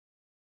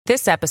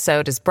This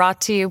episode is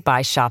brought to you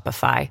by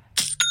Shopify.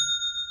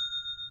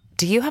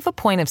 Do you have a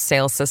point of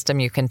sale system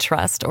you can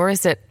trust, or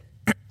is it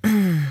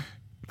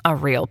a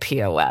real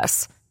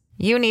POS?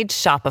 You need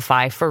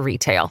Shopify for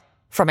retail.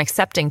 From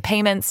accepting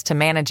payments to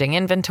managing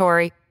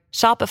inventory,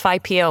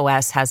 Shopify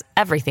POS has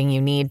everything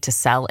you need to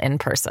sell in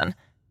person.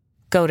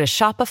 Go to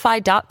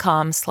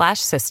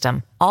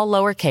shopify.com/system, all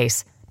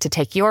lowercase, to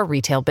take your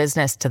retail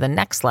business to the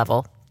next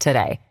level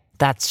today.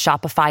 That's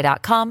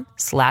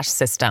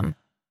shopify.com/system.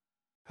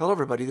 Hello,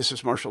 everybody. This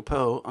is Marshall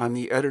Poe. I'm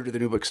the editor of the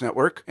New Books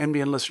Network.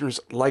 NBN listeners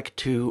like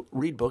to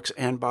read books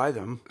and buy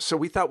them. So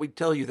we thought we'd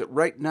tell you that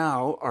right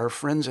now, our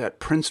friends at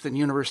Princeton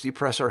University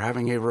Press are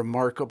having a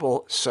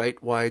remarkable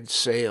site-wide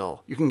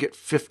sale. You can get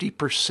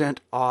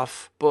 50%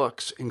 off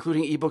books,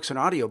 including ebooks and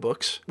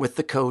audiobooks, with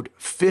the code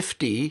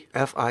 50,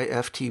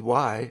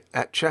 F-I-F-T-Y,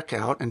 at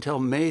checkout until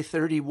May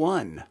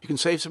 31. You can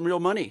save some real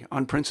money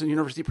on Princeton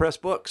University Press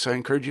books. I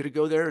encourage you to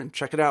go there and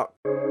check it out.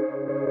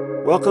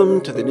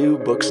 Welcome to the New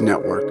Books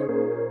Network.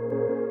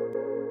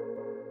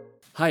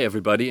 Hi,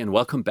 everybody, and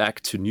welcome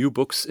back to New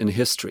Books in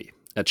History,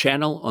 a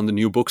channel on the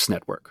New Books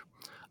Network.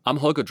 I'm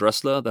Holger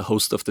Drössler, the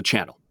host of the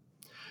channel.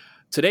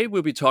 Today,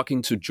 we'll be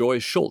talking to Joy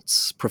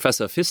Schulz,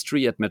 professor of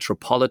history at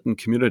Metropolitan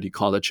Community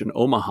College in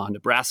Omaha,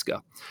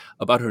 Nebraska,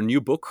 about her new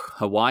book,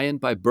 Hawaiian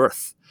by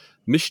Birth,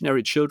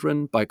 Missionary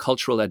Children,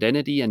 Bicultural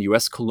Identity and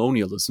U.S.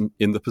 Colonialism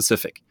in the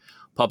Pacific,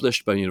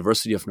 published by the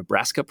University of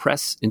Nebraska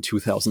Press in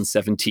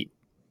 2017.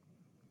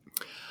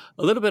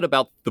 A little bit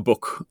about the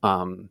book.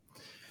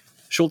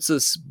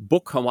 Schulz's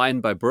book,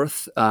 Hawaiian by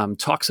Birth,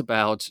 talks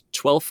about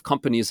 12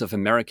 companies of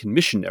American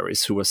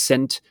missionaries who were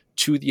sent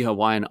to the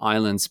Hawaiian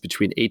Islands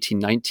between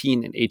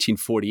 1819 and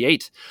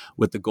 1848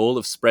 with the goal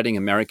of spreading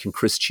American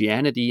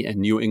Christianity and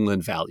New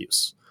England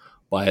values.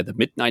 By the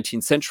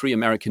mid-19th century,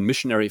 American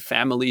missionary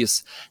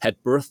families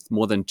had birthed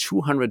more than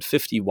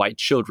 250 white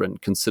children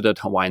considered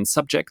Hawaiian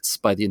subjects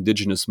by the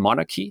indigenous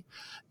monarchy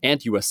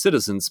and U.S.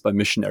 citizens by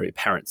missionary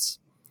parents.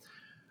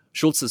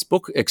 Schulz's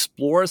book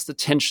explores the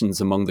tensions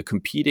among the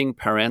competing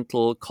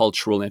parental,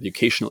 cultural, and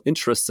educational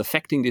interests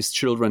affecting these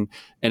children,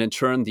 and in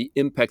turn, the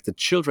impact that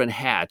children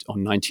had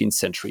on 19th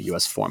century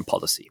U.S. foreign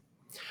policy.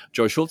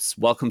 Joy Schulz,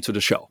 welcome to the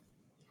show.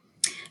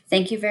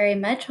 Thank you very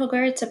much,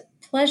 Holger. It's a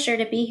pleasure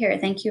to be here.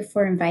 Thank you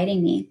for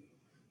inviting me.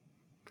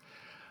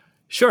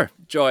 Sure.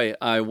 Joy,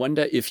 I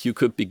wonder if you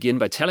could begin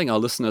by telling our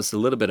listeners a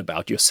little bit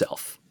about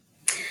yourself.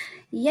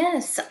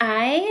 Yes,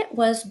 I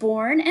was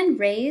born and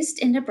raised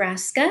in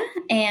Nebraska,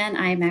 and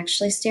I'm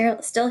actually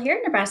still here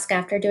in Nebraska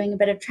after doing a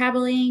bit of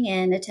traveling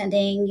and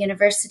attending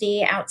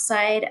university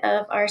outside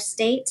of our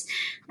state.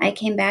 I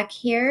came back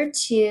here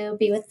to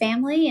be with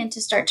family and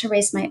to start to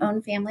raise my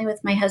own family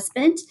with my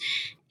husband.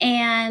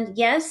 And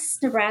yes,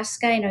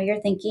 Nebraska, I know you're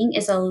thinking,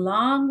 is a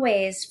long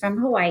ways from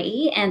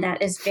Hawaii, and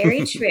that is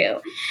very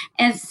true.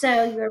 And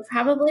so you're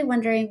probably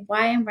wondering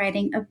why I'm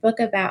writing a book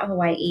about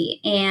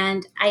Hawaii.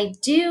 And I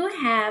do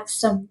have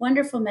some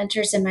wonderful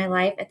mentors in my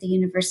life at the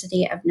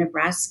University of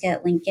Nebraska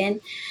at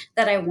Lincoln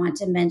that I want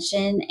to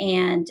mention.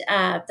 And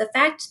the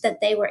fact that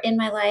they were in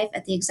my life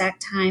at the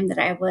exact time that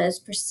I was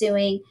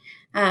pursuing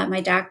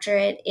my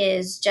doctorate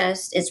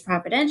it's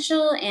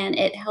providential, and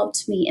it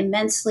helped me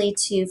immensely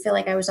to feel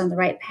like I was on the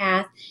right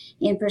path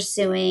in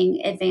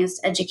pursuing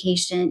advanced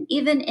education,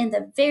 even in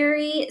the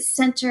very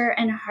center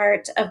and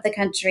heart of the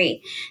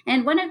country.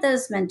 And one of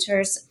those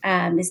mentors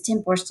is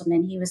Tim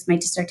Borstelman. He was my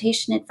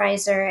dissertation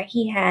advisor.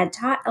 He had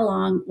taught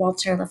along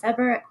Walter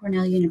Lefebvre at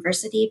Cornell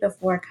University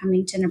before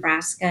coming to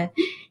Nebraska.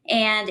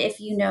 And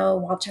if you know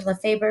Walter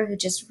Lefebvre, who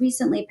just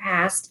recently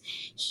passed,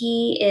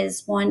 he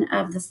is one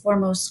of the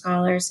foremost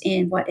scholars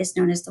in what is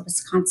known as the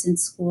Wisconsin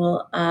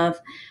School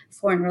of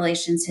Foreign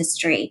Relations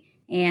History.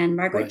 And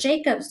Margaret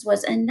Jacobs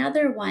was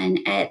another one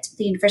at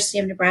the University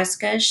of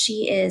Nebraska.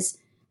 She is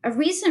a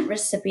recent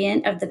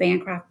recipient of the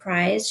Bancroft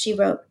Prize. She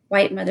wrote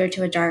White Mother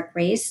to a Dark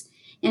Race.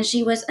 And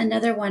she was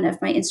another one of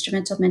my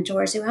instrumental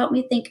mentors who helped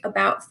me think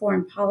about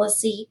foreign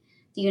policy,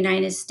 the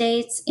United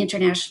States,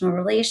 international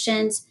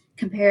relations,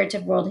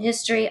 comparative world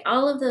history,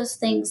 all of those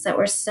things that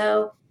were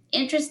so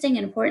interesting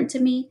and important to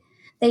me.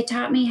 They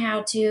taught me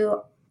how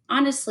to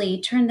honestly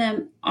turn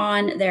them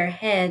on their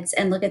heads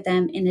and look at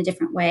them in a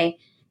different way.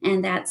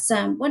 And that's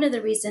one of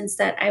the reasons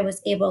that I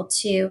was able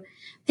to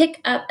pick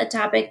up a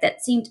topic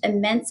that seemed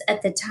immense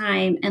at the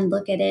time and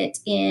look at it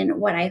in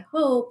what I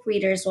hope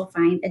readers will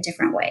find a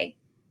different way.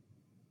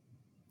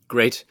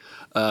 Great.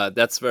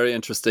 That's very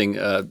interesting,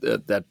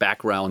 that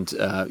background,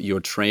 your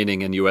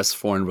training in U.S.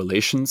 foreign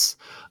relations.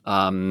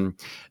 And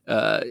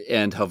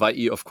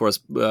Hawaii, of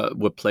course,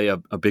 would play a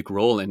big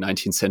role in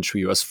 19th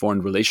century U.S.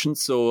 foreign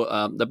relations. So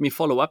let me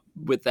follow up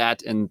with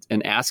that and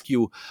ask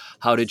you,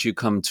 how did you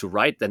come to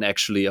write then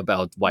actually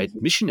about white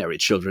missionary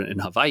children in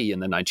Hawaii in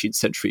the 19th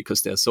century?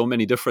 Because there are so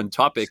many different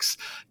topics,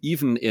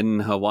 even in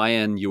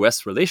Hawaiian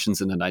U.S.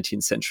 relations in the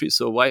 19th century.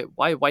 So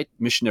why white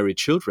missionary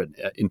children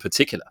in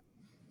particular?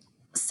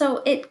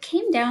 So it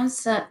came down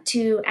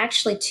to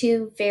actually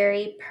two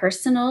very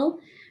personal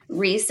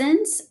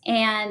reasons.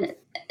 And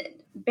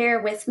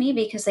bear with me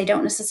because they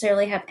don't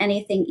necessarily have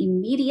anything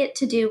immediate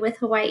to do with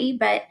Hawaii.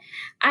 But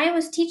I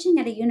was teaching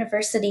at a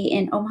university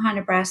in Omaha,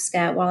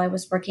 Nebraska while I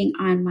was working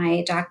on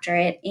my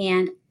doctorate.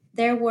 And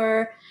there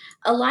were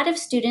a lot of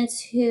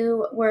students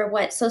who were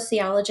what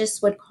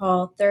sociologists would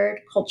call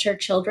third culture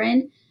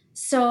children.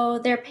 So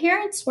their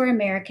parents were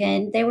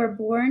American. They were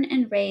born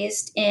and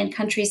raised in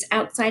countries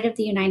outside of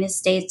the United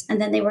States. And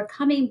then they were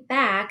coming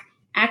back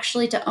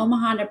actually to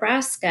Omaha,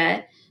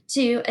 Nebraska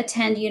to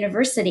attend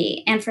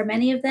university. And for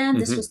many of them,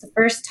 this was the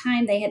first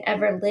time they had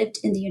ever lived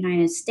in the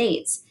United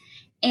States.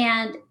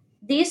 And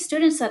these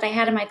students that I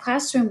had in my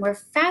classroom were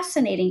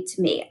fascinating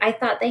to me. I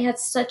thought they had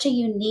such a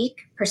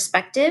unique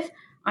perspective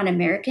on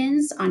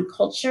Americans, on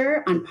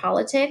culture, on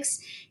politics.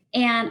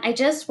 And I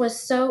just was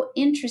so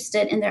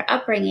interested in their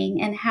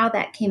upbringing and how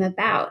that came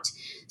about.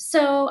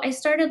 So I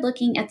started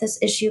looking at this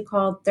issue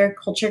called third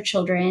culture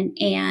children,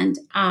 and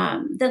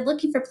then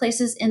looking for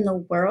places in the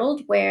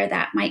world where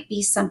that might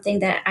be something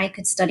that I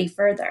could study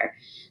further.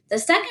 The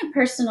second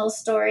personal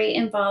story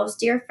involves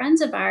dear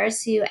friends of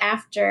ours who,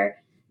 after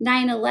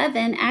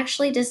 9/11,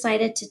 actually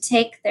decided to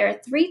take their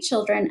 3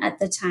 children at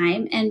the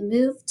time and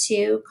move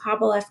to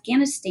Kabul,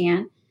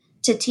 Afghanistan,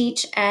 to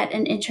teach at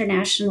an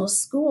international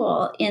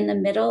school in the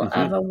middle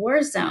of a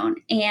war zone.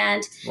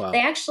 And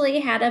they actually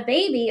had a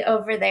baby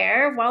over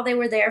there while they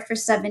were there for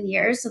 7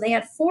 years. So they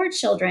had 4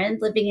 children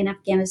living in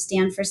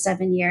Afghanistan for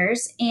 7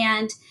 years.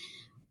 And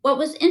what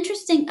was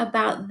interesting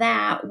about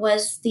that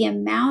was the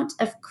amount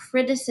of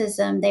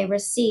criticism they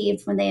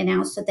received when they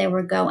announced that they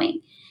were going.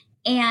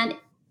 And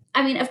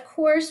I mean, of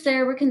course,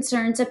 there were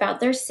concerns about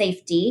their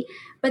safety,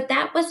 but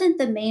that wasn't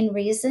the main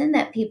reason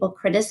that people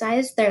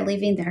criticized their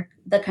leaving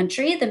the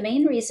country. The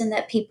main reason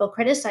that people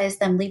criticized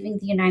them leaving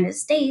the United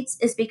States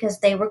is because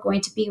they were going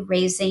to be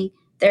raising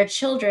their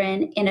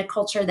children in a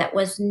culture that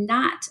was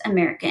not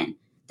American,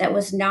 that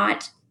was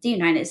not the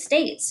United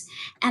States.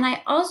 And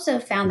I also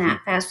found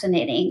that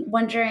fascinating,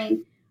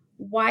 wondering,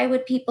 why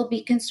would people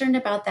be concerned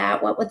about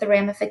that? What would the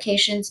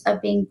ramifications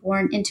of being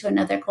born into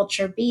another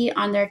culture be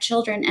on their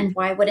children? And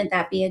why wouldn't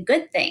that be a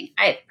good thing?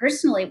 I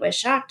personally was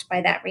shocked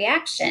by that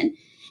reaction.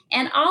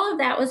 And all of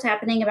that was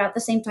happening about the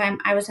same time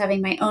I was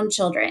having my own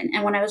children.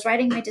 And when I was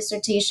writing my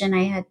dissertation,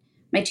 I had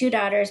my 2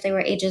 daughters. They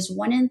were ages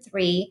 1 and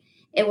 3.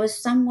 It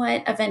was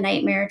somewhat of a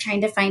nightmare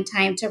trying to find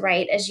time to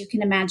write, as you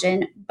can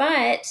imagine.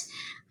 But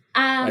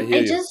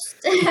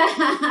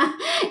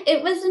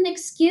it was an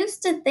excuse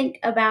to think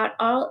about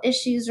all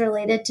issues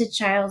related to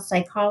child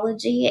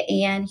psychology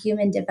and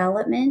human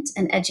development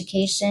and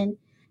education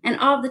and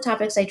all of the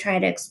topics I try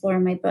to explore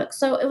in my book.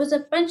 So it was a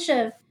bunch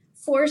of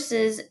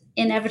forces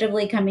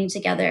inevitably coming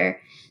together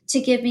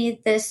to give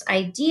me this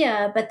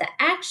idea, but the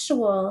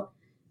actual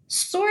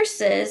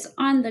sources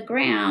on the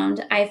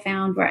ground I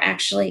found were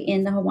actually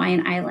in the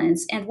Hawaiian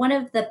Islands. And one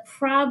of the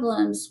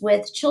problems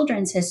with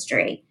children's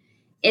history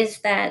is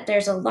that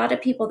there's a lot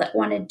of people that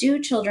want to do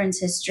children's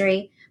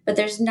history, but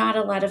there's not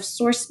a lot of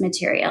source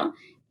material.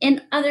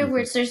 In other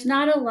words, there's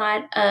not a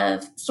lot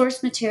of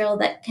source material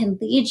that can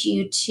lead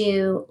you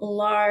to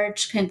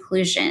large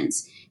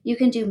conclusions. You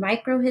can do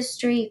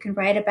microhistory, you can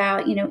write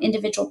about,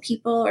 individual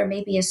people or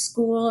maybe a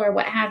school or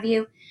what have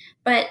you,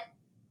 but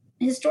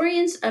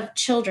historians of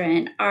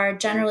children are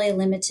generally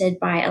limited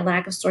by a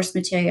lack of source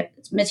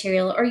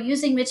material or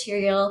using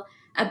material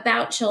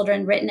about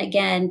children written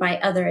again by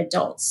other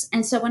adults.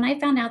 And so when I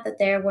found out that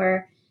there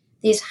were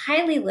these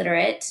highly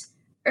literate,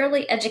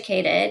 early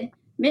educated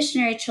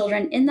missionary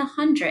children in the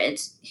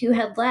hundreds who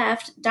had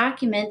left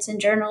documents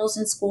and journals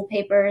and school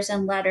papers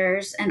and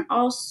letters and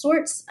all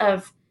sorts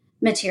of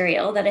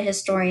material that a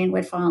historian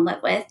would fall in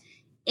love with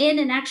in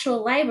an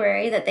actual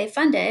library that they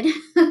funded,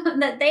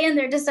 that they and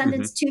their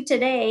descendants to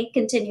today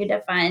continue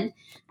to fund,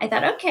 I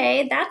thought,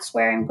 okay, that's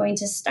where I'm going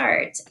to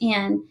start.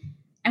 And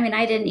I mean,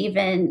 I don't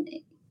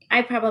even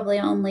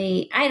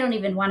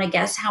want to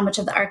guess how much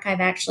of the archive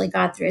I actually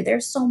got through.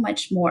 There's so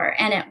much more.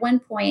 And at one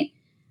point,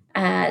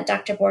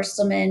 Dr.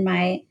 Borstelman,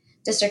 my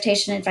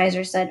dissertation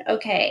advisor, said,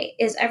 okay,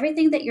 is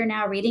everything that you're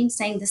now reading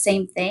saying the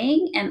same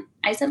thing? And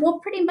I said, well,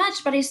 pretty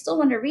much, but I still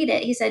want to read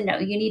it. He said, no,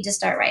 you need to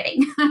start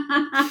writing.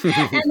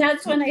 And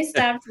that's when I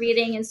stopped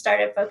reading and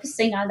started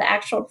focusing on the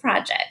actual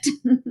project.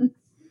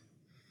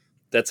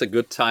 That's a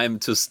good time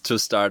to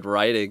start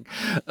writing,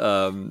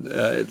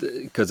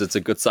 because it's a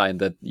good sign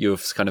that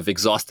you've kind of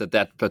exhausted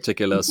that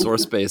particular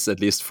source base,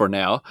 at least for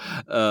now.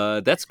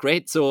 That's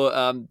great. So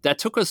that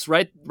took us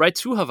right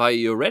to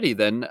Hawaii already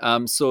then.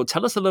 So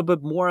tell us a little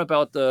bit more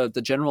about the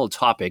general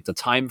topic, the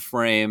time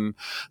frame,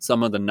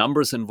 some of the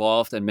numbers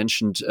involved, and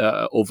mentioned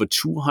over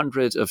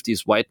 200 of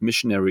these white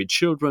missionary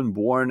children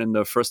born in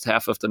the first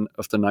half of the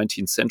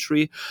 19th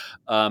century.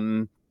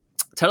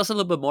 Tell us a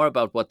little bit more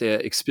about what their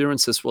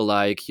experiences were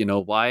like,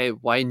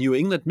 why New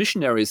England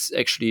missionaries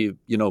actually,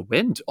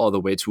 went all the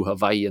way to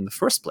Hawaii in the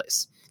first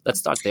place. Let's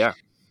start there.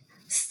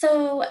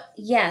 So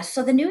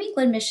the New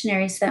England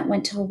missionaries that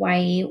went to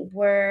Hawaii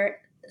were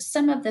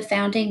some of the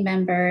founding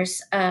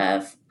members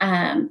of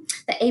the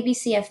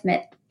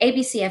ABCFM,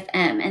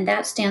 and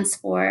that stands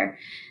for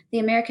the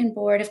American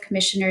Board of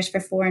Commissioners for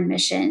Foreign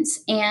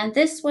Missions. And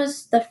this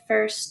was the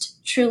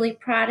first truly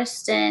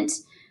Protestant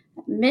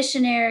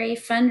missionary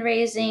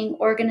fundraising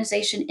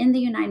organization in the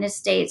United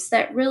States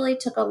that really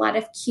took a lot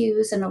of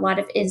cues and a lot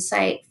of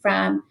insight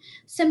from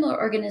similar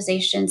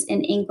organizations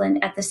in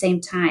England at the same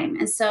time.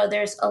 And so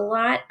there's a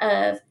lot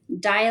of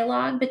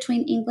dialogue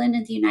between England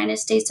and the United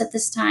States at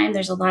this time.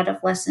 There's a lot of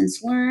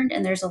lessons learned,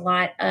 and there's a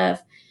lot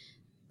of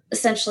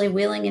essentially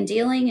wheeling and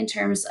dealing in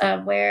terms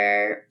of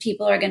where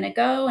people are going to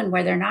go and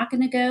where they're not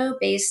going to go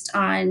based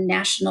on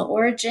national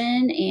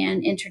origin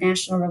and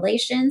international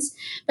relations.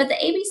 But the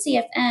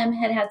ABCFM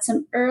had had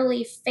some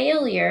early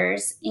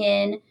failures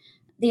in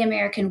the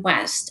American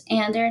West,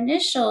 and their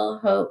initial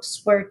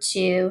hopes were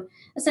to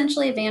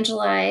essentially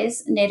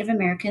evangelize Native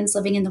Americans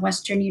living in the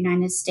Western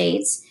United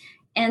States,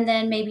 and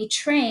then maybe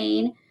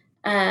train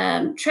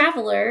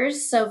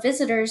travelers, so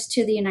visitors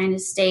to the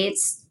United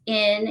States,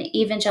 in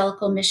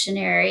evangelical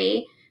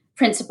missionary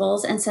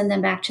principles and send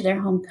them back to their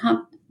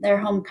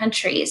home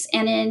countries.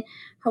 And in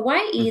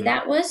Hawaii,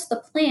 that was the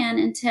plan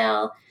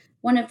until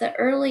one of the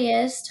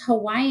earliest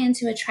Hawaiians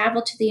who had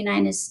traveled to the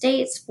United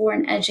States for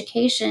an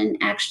education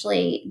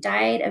actually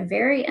died a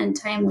very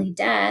untimely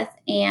death,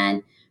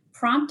 and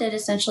prompted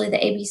essentially the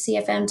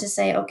ABCFM to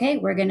say, okay,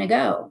 we're going to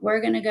go.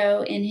 We're going to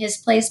go in his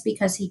place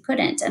because he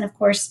couldn't. And of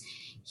course,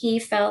 he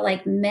fell,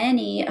 like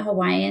many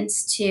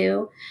Hawaiians,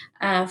 to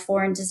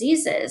foreign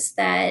diseases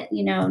that,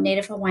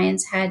 Native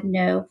Hawaiians had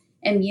no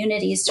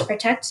immunities to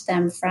protect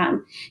them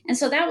from. And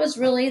so that was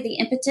really the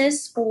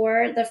impetus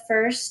for the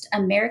first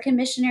American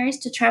missionaries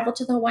to travel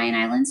to the Hawaiian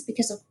Islands,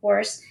 because, of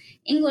course,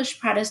 English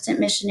Protestant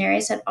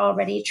missionaries had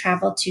already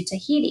traveled to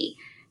Tahiti.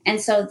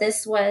 And so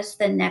this was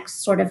the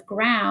next sort of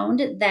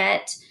ground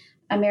that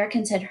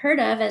Americans had heard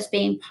of as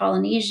being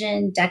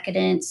Polynesian,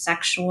 decadent,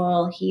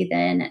 sexual,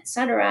 heathen,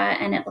 etc.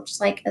 And it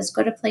looks like as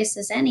good a place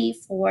as any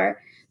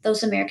for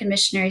those American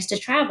missionaries to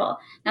travel.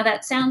 Now,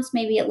 that sounds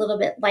maybe a little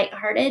bit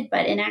lighthearted,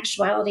 but in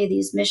actuality,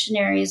 these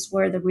missionaries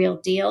were the real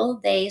deal.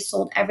 They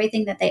sold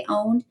everything that they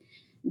owned.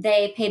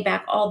 They paid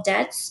back all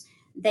debts.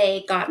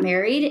 They got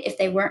married if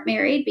they weren't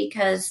married,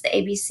 because the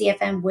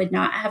ABCFM would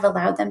not have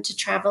allowed them to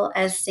travel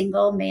as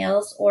single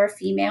males or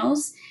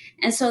females.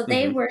 And so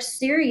they were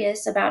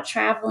serious about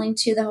traveling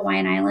to the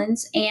Hawaiian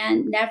Islands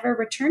and never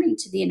returning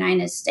to the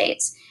United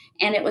States.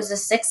 And it was a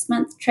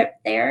 6-month trip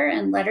there,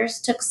 and letters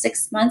took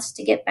 6 months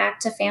to get back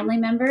to family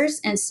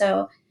members. And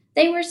so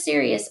they were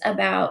serious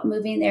about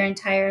moving their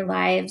entire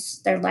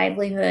lives, their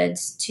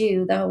livelihoods,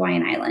 to the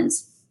Hawaiian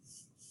Islands.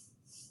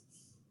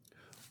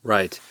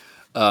 Right.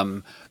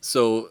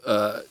 So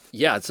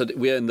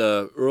we're in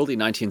the early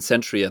 19th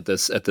century at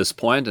this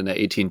point. In the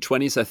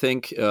 1820s, I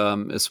think,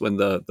 is when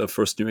the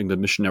first New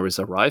England missionaries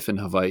arrive in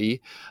Hawaii.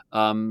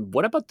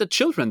 What about the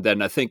children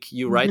then? I think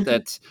you write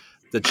that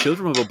the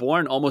children were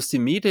born almost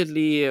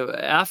immediately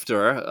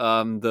after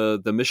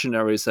the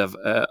missionaries have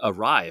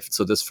arrived.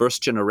 So this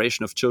first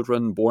generation of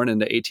children born in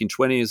the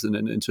 1820s and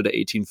into the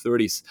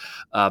 1830s.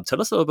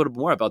 Tell us a little bit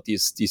more about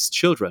these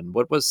children.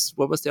 What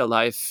was their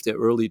life, their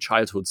early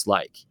childhoods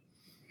like?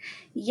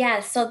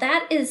 Yes, so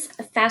that is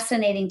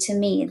fascinating to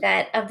me,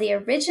 that of the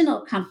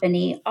original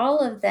company, all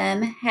of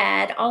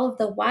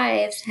the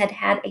wives had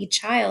had a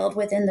child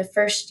within the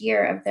first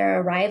year of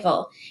their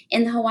arrival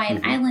in the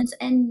Hawaiian Islands,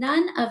 and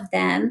none of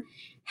them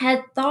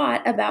had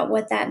thought about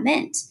what that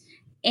meant.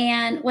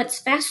 And what's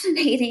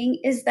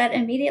fascinating is that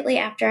immediately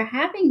after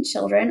having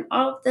children,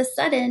 all of a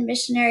sudden,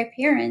 missionary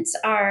parents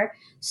are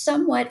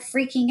somewhat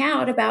freaking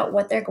out about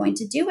what they're going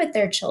to do with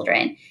their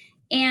children.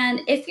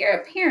 And if you're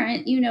a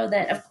parent, you know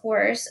that, of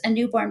course, a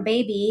newborn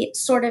baby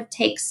sort of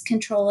takes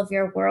control of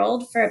your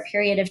world for a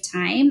period of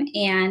time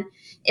and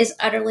is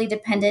utterly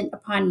dependent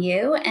upon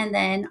you. And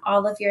then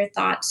all of your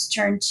thoughts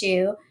turn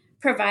to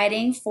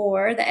providing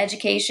for the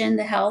education,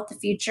 the health, the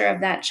future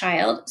of that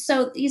child.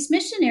 So these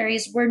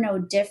missionaries were no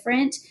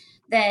different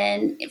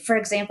than, for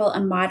example, a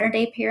modern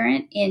day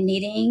parent in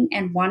needing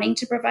and wanting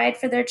to provide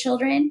for their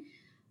children.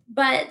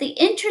 But the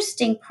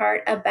interesting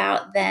part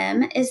about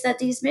them is that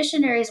these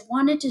missionaries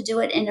wanted to do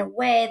it in a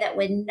way that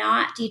would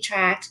not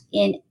detract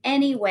in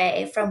any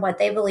way from what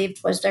they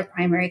believed was their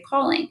primary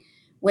calling,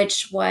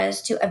 which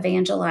was to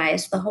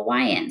evangelize the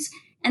Hawaiians.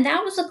 And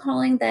that was a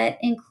calling that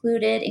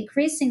included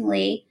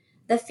increasingly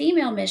the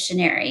female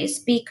missionaries,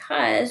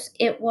 because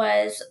it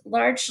was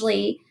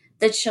largely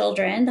the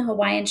children, the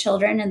Hawaiian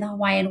children and the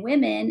Hawaiian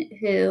women,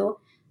 who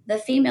the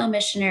female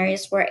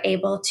missionaries were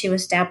able to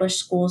establish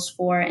schools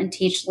for and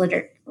teach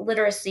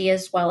literacy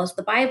as well as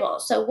the Bible.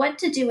 So what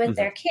to do with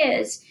their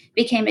kids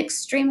became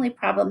extremely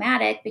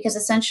problematic, because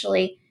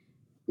essentially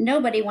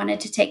nobody wanted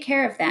to take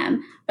care of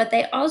them. But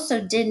they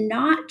also did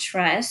not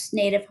trust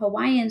Native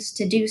Hawaiians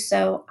to do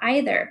so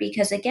either,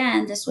 because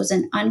again, this was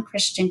an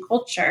unchristian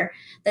culture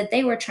that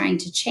they were trying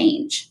to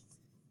change.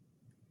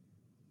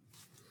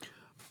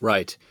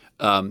 Right.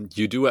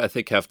 You do, I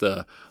think, have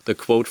the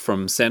quote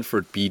from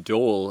Sanford B.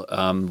 Dole,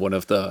 one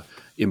of the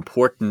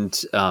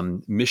important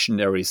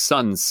missionary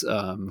sons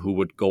who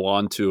would go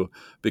on to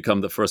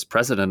become the first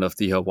president of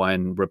the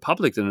Hawaiian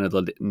Republic in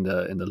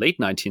the late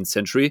 19th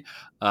century.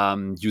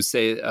 You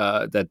say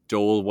that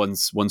Dole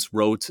once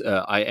wrote,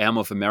 "I am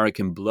of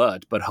American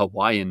blood, but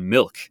Hawaiian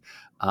milk,"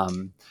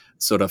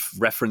 sort of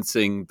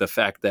referencing the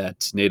fact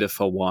that Native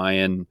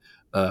Hawaiian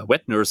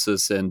wet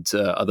nurses and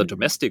other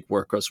domestic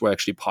workers were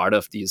actually part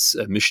of these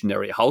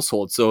missionary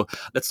households. So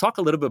let's talk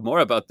a little bit more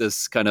about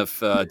this kind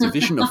of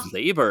division of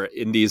labor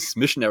in these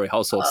missionary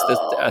households.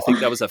 I think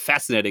that was a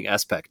fascinating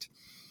aspect.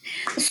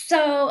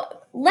 So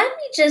let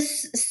me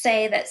just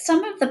say that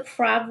some of the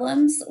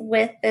problems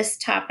with this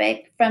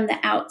topic from the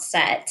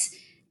outset,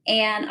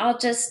 and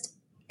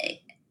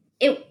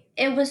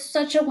it was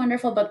such a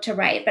wonderful book to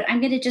write, but I'm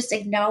going to just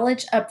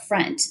acknowledge up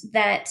front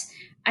that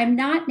I'm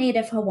not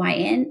Native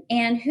Hawaiian,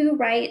 and who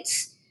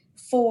writes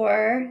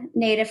for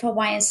Native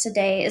Hawaiians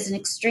today is an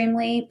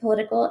extremely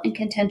political and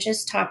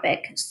contentious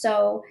topic.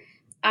 So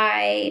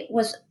I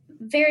was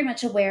very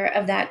much aware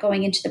of that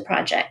going into the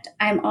project.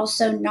 I'm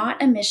also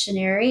not a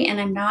missionary, and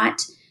I'm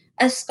not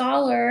a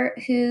scholar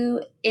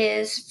who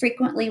is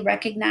frequently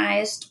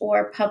recognized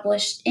or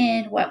published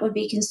in what would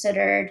be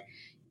considered,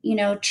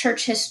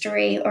 church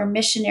history or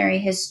missionary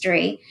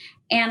history.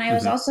 And I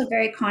was also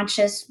very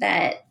conscious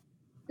that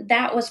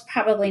was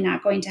probably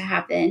not going to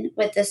happen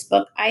with this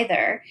book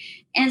either.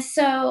 And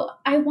so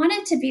I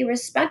wanted to be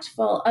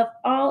respectful of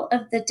all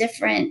of the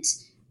different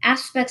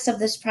aspects of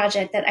this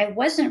project that I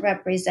wasn't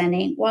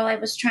representing, while I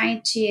was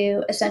trying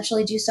to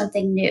essentially do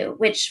something new,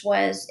 which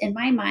was, in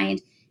my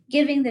mind,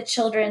 giving the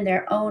children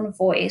their own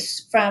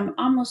voice from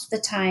almost the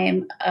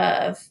time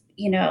of,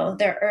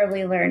 their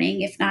early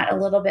learning, if not a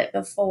little bit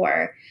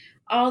before,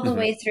 all the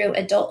way through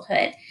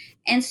adulthood.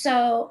 And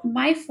so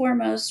my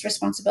foremost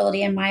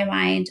responsibility in my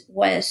mind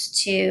was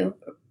to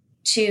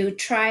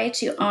try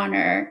to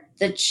honor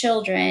the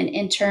children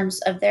in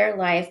terms of their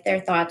life,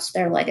 their thoughts,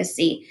 their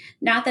legacy.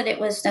 Not that it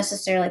was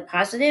necessarily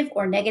positive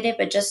or negative,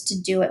 but just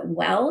to do it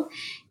well.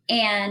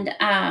 And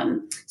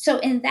so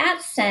in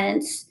that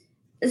sense,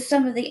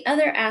 some of the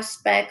other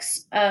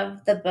aspects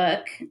of the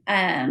book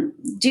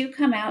do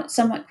come out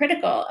somewhat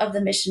critical of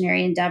the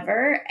missionary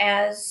endeavor,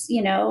 as,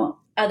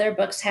 other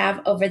books have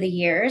over the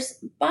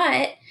years.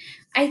 But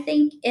I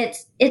think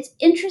it's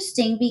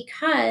interesting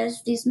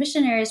because these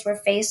missionaries were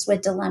faced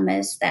with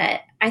dilemmas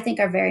that I think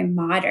are very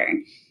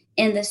modern,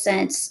 in the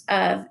sense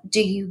of,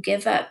 do you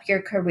give up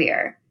your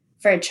career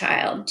for a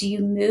child? Do you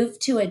move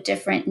to a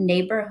different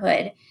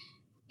neighborhood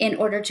in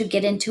order to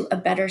get into a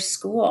better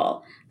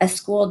school, a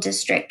school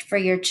district for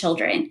your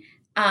children?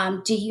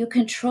 Do you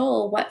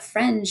control what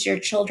friends your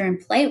children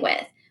play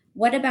with?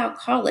 What about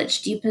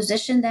college? Do you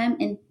position them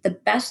in the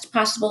best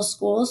possible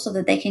schools so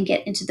that they can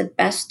get into the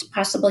best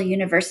possible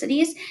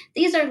universities?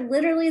 These are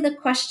literally the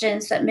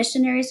questions that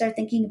missionaries are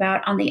thinking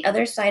about on the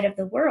other side of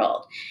the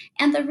world.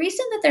 And the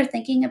reason that they're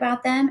thinking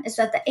about them is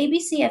that the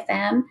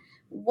ABCFM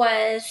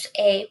was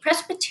a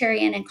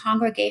Presbyterian and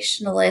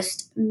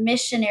Congregationalist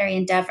missionary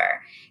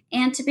endeavor.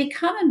 And to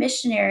become a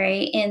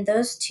missionary in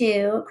those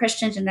two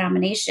Christian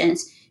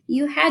denominations,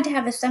 you had to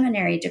have a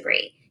seminary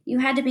degree. You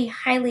had to be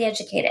highly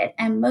educated.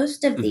 And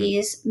most of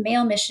these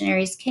male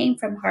missionaries came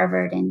from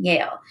Harvard and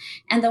Yale,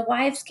 and the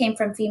wives came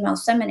from female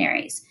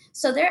seminaries.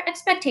 So their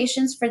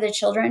expectations for the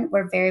children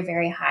were very,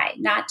 very high,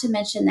 not to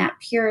mention that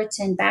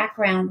Puritan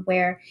background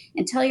where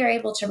until you're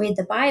able to read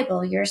the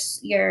Bible,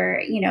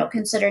 you're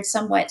considered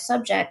somewhat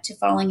subject to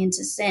falling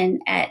into sin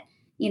at,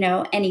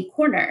 any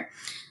corner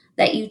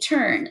that you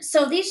turn.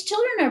 So these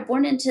children are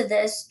born into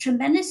this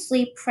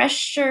tremendously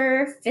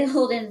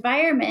pressure-filled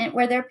environment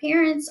where their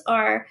parents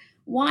are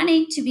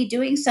wanting to be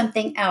doing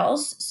something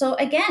else. So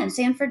again,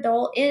 Sanford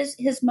Dole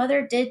his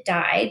mother did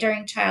die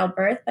during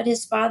childbirth, but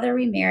his father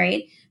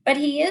remarried. But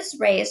he is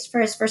raised for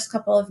his first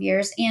couple of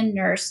years and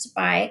nursed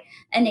by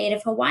a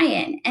Native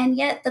Hawaiian. And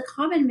yet the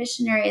common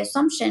missionary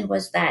assumption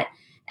was that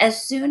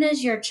as soon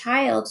as your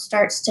child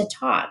starts to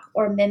talk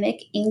or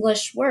mimic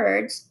English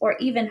words or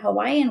even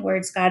Hawaiian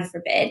words, God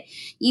forbid,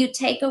 you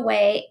take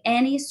away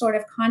any sort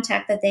of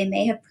contact that they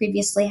may have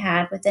previously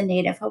had with a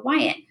Native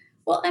Hawaiian.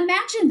 Well,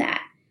 imagine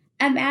that.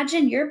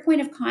 Imagine your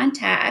point of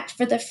contact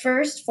for the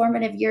first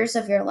formative years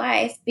of your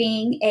life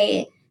being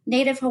a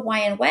Native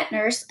Hawaiian wet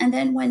nurse, and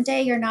then one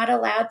day you're not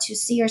allowed to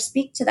see or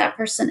speak to that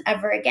person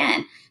ever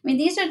again. I mean,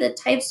 these are the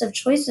types of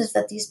choices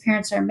that these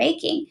parents are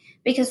making,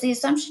 because the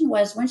assumption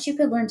was once you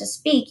could learn to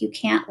speak, you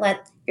can't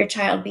let your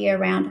child be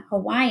around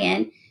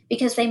Hawaiian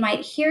because they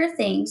might hear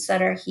things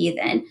that are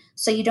heathen.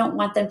 So you don't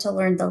want them to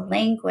learn the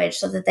language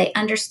so that they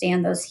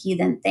understand those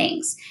heathen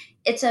things.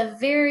 It's a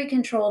very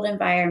controlled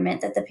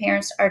environment that the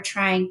parents are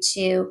trying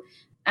to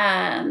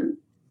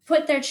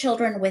put their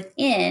children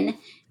within.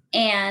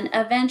 And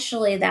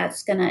eventually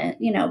that's going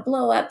to,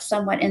 blow up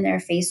somewhat in their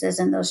faces,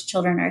 and those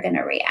children are going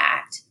to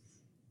react.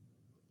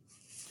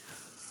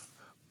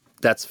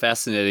 That's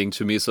fascinating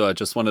to me. So I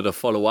just wanted to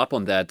follow up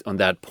on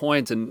that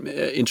point and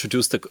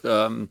introduce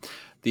the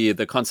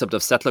concept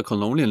of settler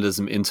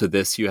colonialism into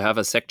this. You have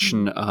a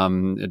section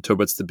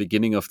towards the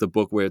beginning of the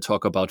book where you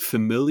talk about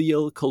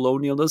familial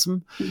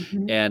colonialism.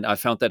 Mm-hmm. And I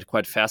found that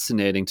quite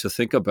fascinating to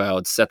think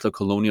about settler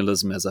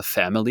colonialism as a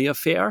family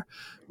affair,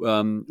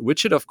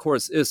 which it of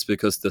course is,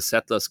 because the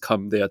settlers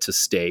come there to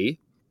stay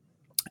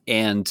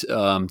and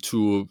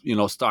to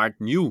start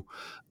new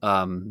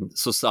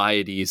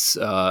societies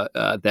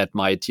that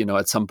might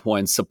at some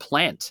point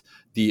supplant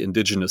the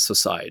indigenous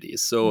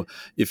societies. So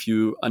if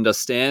you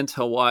understand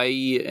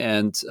Hawaii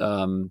and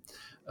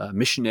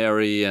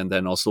missionary, and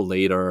then also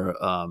later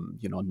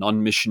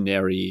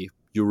non-missionary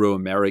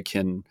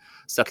Euro-American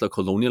settler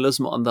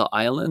colonialism on the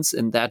islands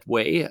in that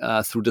way,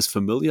 through this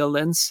familiar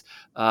lens,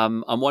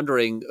 I'm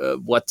wondering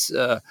what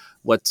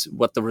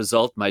the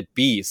result might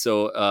be.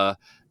 So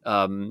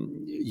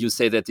you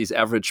say that these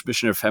average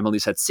missionary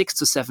families had 6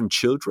 to 7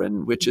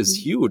 children, which is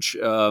huge.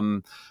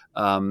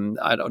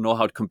 I don't know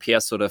how it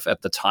compares sort of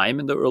at the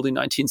time in the early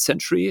 19th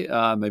century,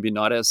 maybe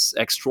not as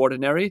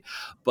extraordinary,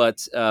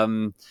 but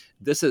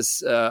this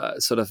is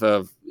sort of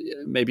a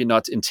maybe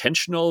not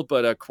intentional,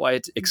 but a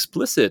quite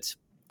explicit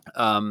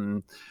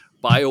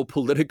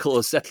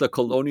biopolitical settler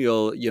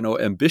colonial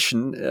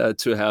ambition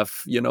to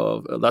have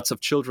lots of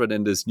children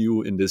in this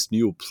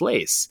new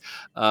place.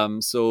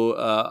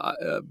 So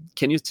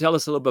can you tell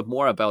us a little bit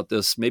more about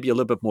this, maybe a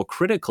little bit more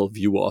critical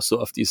view also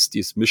of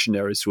these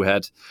missionaries who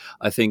had,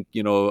 I think,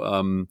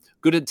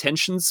 good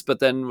intentions, but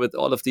then with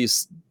all of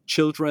these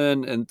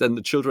children and then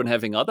the children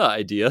having other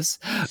ideas,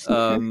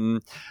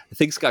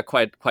 things got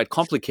quite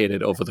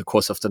complicated over the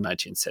course of the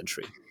 19th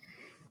century.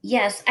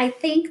 Yes, I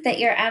think that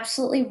you're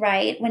absolutely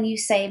right when you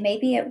say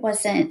maybe it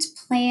wasn't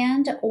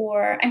planned,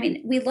 or, I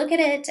mean, we look at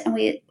it and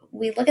we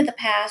look at the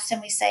past and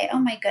we say, oh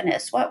my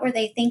goodness, what were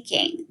they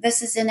thinking?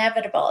 This is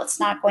inevitable. It's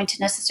not going to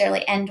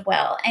necessarily end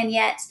well. And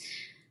yet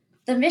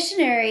the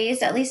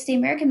missionaries, at least the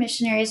American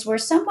missionaries, were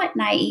somewhat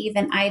naive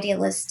and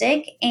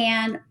idealistic.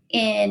 And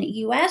in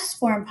U.S.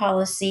 foreign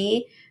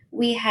policy,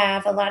 we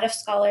have a lot of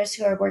scholars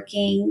who are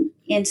working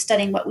in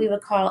studying what we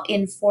would call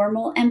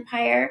informal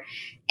empire.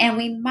 And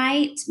we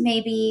might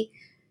maybe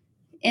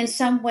in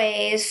some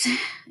ways,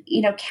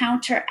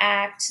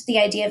 counteract the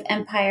idea of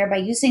empire by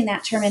using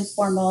that term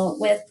informal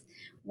with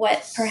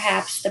what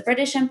perhaps the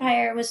British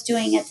Empire was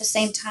doing at the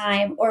same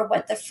time, or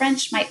what the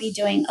French might be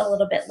doing a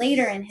little bit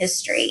later in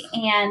history.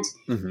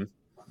 And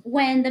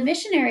when the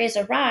missionaries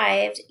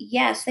arrived,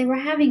 yes, they were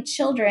having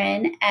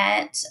children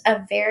at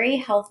a very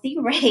healthy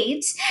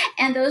rate.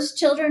 And those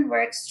children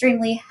were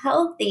extremely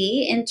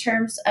healthy in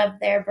terms of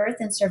their birth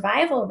and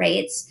survival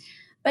rates.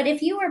 But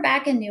if you were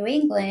back in New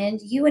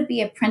England, you would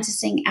be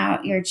apprenticing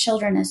out your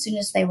children as soon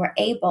as they were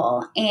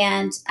able.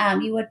 And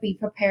you would be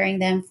preparing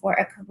them for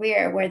a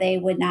career where they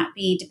would not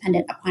be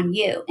dependent upon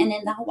you. And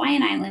in the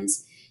Hawaiian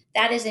Islands,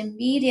 that is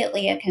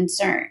immediately a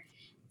concern.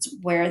 It's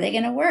where are they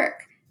going to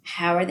work?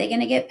 How are they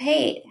going to get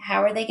paid?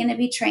 How are they going to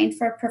be trained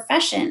for a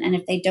profession? And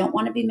if they don't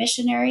want to be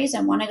missionaries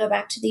and want to go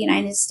back to the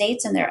United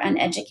States and they're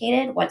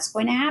uneducated, what's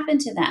going to happen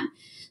to them?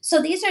 So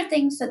these are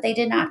things that they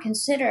did not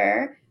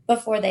consider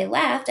before they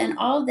left. And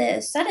all of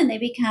a sudden they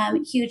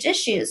become huge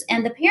issues.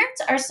 And the parents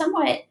are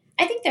somewhat,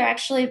 I think they're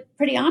actually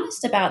pretty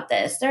honest about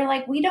this. They're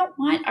like, we don't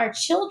want our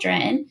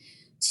children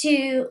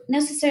to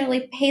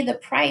necessarily pay the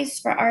price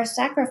for our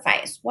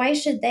sacrifice. Why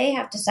should they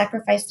have to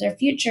sacrifice their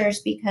futures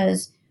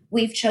because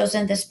we've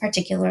chosen this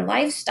particular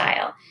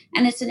lifestyle?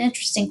 And it's an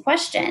interesting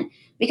question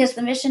because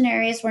the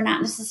missionaries were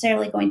not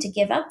necessarily going to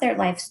give up their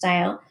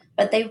lifestyle,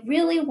 but they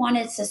really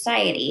wanted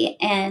society.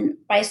 And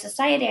by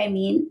society, I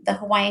mean the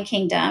Hawaiian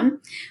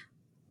Kingdom.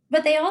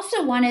 But they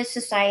also wanted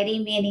society,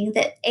 meaning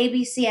the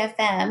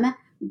ABCFM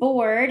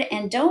board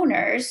and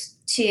donors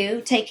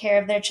to take care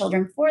of their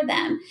children for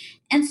them.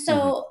 And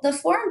so the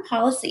foreign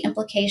policy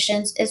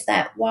implications is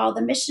that while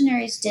the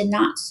missionaries did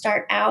not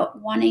start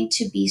out wanting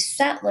to be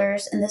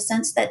settlers in the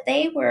sense that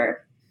they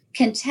were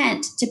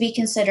content to be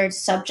considered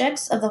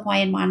subjects of the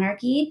Hawaiian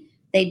monarchy,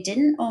 they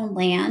didn't own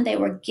land. They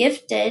were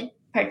gifted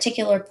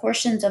particular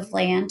portions of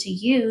land to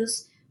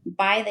use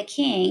by the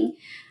king.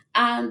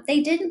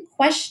 They didn't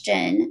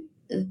question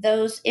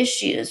those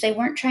issues. They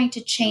weren't trying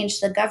to change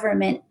the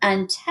government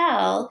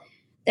until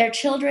their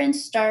children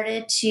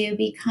started to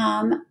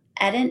become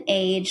at an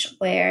age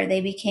where they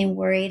became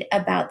worried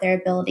about their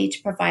ability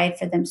to provide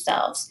for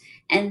themselves.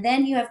 And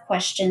then you have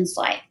questions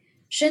like,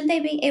 shouldn't they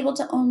be able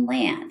to own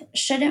land?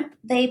 Shouldn't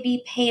they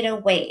be paid a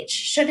wage?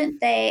 Shouldn't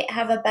they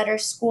have a better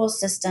school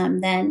system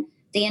than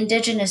the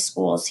indigenous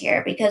schools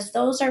here? Because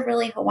those are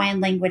really Hawaiian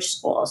language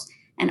schools.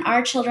 And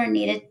our children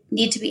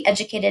need to be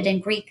educated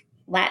in Greek,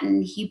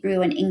 Latin,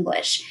 Hebrew, and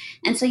English.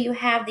 And so you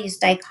have these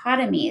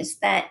dichotomies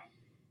that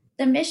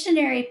the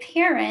missionary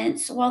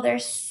parents, while they're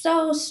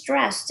so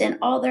stressed in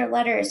all their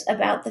letters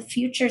about the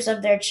futures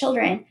of their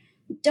children,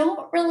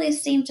 don't really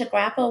seem to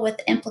grapple with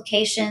the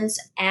implications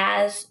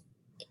as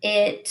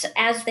they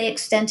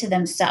extend to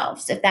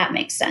themselves, if that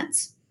makes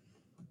sense.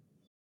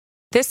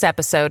 This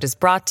episode is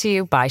brought to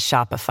you by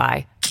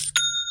Shopify.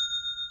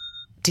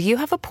 Do you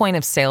have a point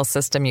of sale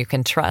system you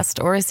can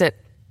trust, or is it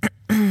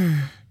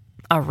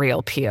a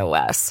real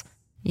POS?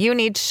 You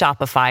need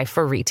Shopify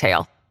for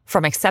retail.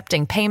 From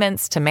accepting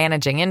payments to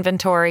managing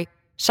inventory,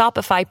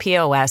 Shopify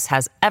POS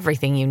has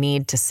everything you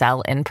need to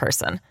sell in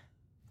person.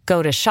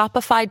 Go to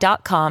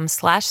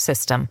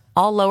shopify.com/system,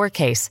 all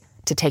lowercase,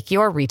 to take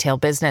your retail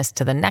business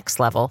to the next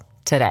level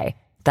today.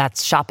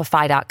 That's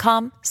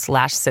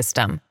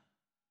shopify.com/system.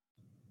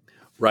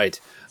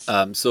 Right.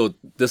 So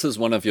this is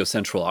one of your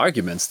central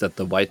arguments, that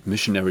the white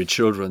missionary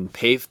children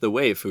paved the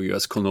way for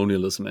U.S.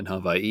 colonialism in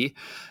Hawaii.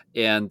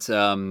 And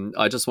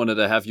I just wanted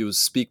to have you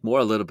speak more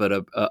a little bit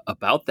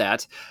about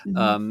that.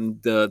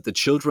 The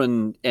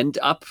children end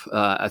up,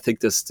 I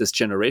think this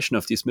generation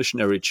of these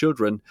missionary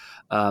children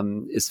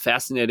is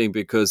fascinating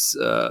because,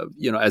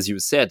 as you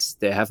said,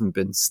 they haven't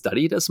been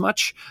studied as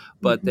much,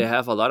 but they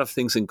have a lot of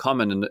things in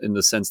common in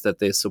the sense that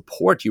they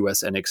support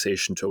U.S.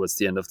 annexation towards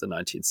the end of the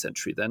 19th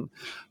century then,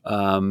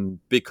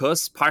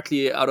 because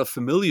partly out of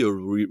familiar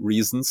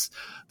reasons,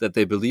 that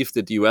they believed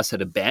that the U.S.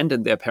 had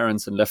abandoned their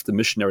parents and left the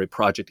missionary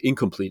project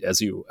incomplete, as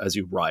you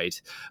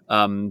write.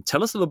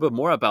 Tell us a little bit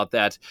more about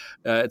that.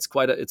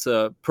 It's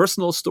a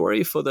personal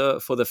story for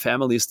the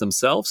families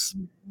themselves.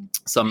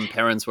 Some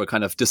parents were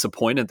kind of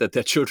disappointed that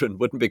their children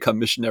wouldn't become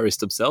missionaries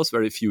themselves.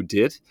 Very few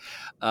did.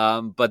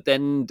 But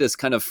then this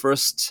kind of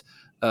first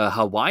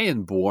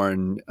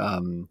Hawaiian-born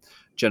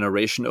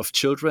generation of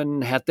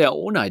children had their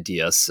own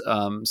ideas.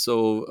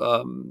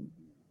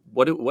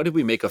 What did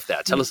we make of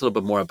that? Tell us a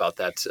little bit more about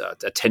that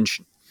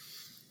tension.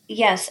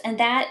 Yes, and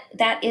that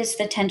is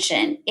the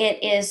tension.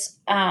 It is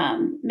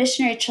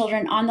missionary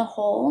children on the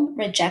whole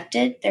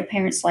rejected their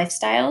parents'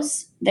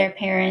 lifestyles, their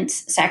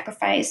parents'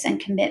 sacrifice and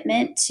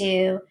commitment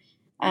to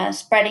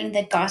spreading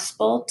the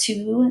gospel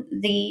to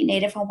the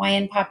Native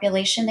Hawaiian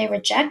population. They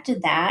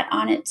rejected that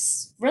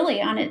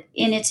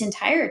in its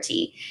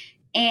entirety,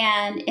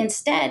 and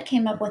instead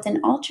came up with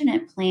an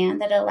alternate plan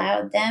that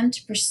allowed them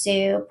to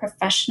pursue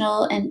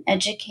professional and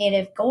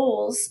educative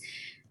goals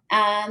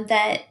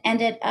that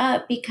ended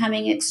up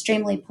becoming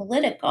extremely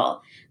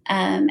political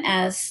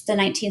as the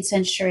 19th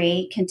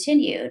century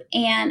continued.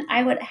 And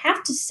I would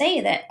have to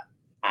say that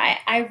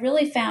I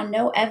really found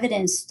no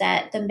evidence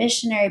that the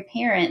missionary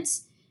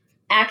parents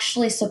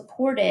actually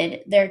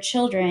supported their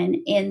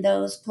children in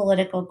those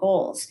political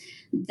goals.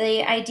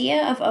 The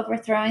idea of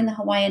overthrowing the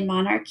Hawaiian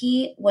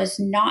monarchy was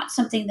not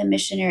something the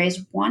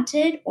missionaries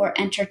wanted or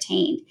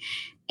entertained.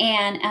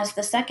 And as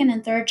the second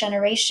and third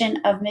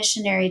generation of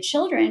missionary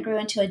children grew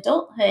into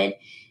adulthood,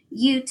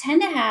 you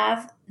tend to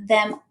have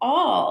them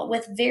all,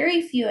 with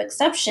very few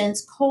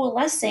exceptions,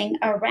 coalescing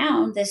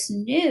around this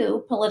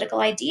new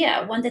political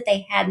idea, one that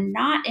they had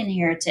not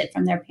inherited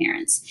from their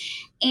parents.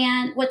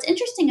 And what's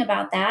interesting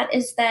about that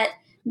is that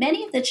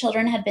many of the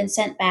children had been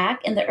sent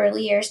back in the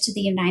early years to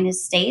the United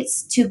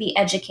States to be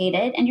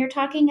educated. And you're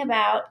talking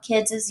about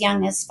kids as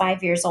young as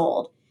 5 years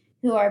old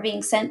who are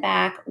being sent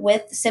back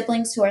with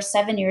siblings who are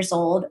 7 years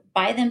old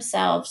by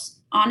themselves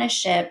on a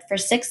ship for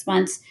 6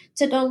 months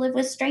to go live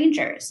with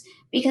strangers,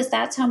 because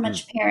that's how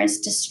much parents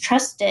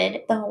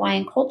distrusted the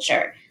Hawaiian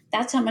culture.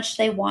 That's how much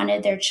they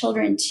wanted their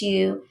children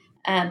to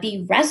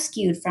be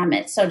rescued from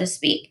it, so to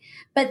speak.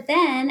 But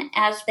then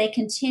as they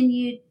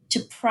continued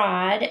to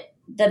prod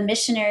the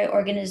missionary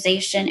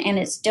organization and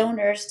its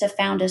donors to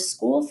found a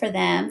school for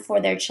them, for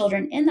their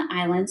children in the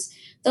islands,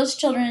 those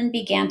children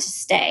began to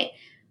stay.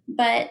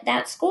 But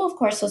that school, of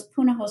course, was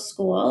Punahou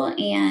School,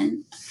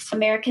 and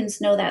Americans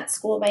know that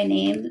school by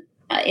name,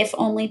 if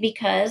only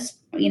because,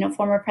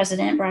 former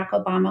President Barack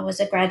Obama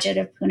was a graduate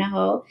of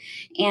Punahou,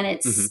 and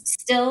it's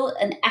still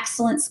an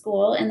excellent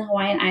school in the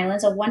Hawaiian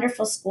Islands, a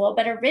wonderful school.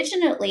 But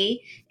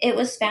originally, it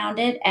was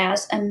founded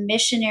as a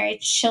missionary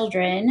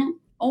children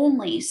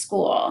only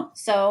school,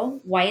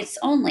 so whites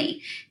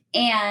only.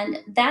 And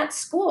that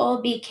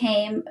school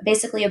became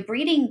basically a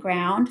breeding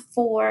ground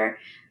for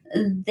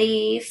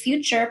the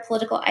future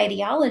political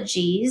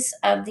ideologies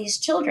of these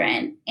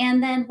children.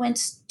 And then when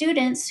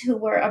students who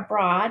were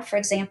abroad, for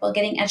example,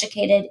 getting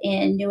educated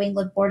in New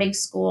England boarding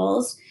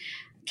schools,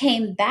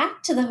 came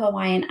back to the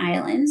Hawaiian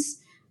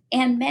Islands,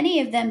 and many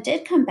of them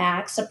did come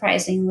back,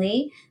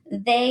 surprisingly,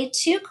 they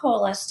too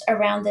coalesced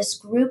around this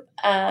group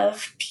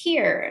of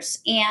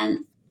peers.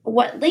 And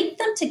what linked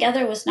them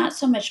together was not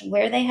so much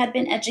where they had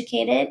been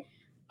educated,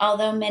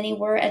 although many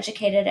were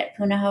educated at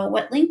Punahou.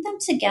 What linked them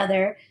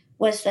together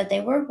was that they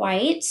were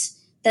white,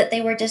 that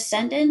they were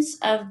descendants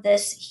of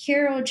this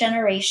hero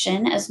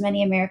generation, as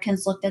many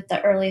Americans looked at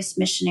the earliest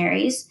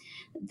missionaries,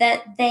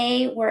 that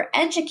they were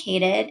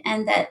educated,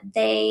 and that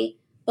they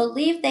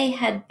believed they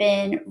had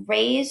been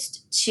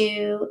raised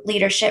to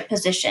leadership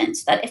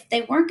positions, that if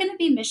they weren't going to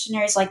be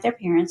missionaries like their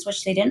parents,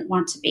 which they didn't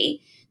want to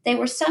be, they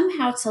were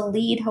somehow to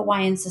lead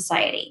Hawaiian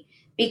society,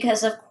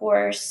 because, of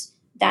course,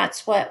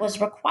 that's what was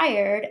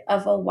required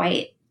of a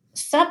white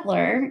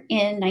settler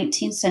in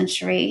 19th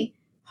century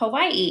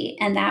Hawaii,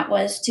 and that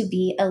was to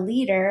be a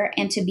leader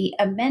and to be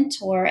a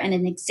mentor and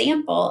an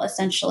example,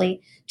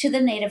 essentially, to the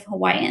Native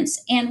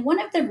Hawaiians. And one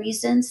of the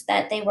reasons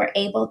that they were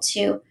able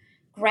to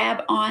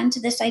grab on to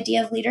this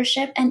idea of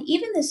leadership and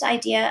even this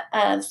idea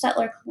of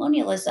settler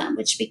colonialism,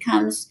 which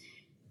becomes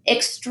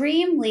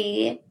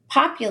extremely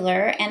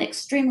popular and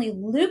extremely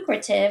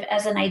lucrative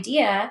as an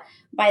idea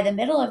by the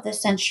middle of the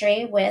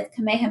century, with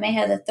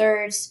Kamehameha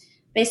III's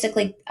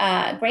basically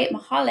Great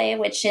Mahale,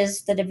 which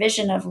is the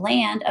division of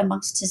land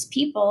amongst his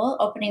people,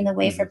 opening the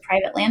way for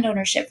private land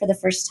ownership for the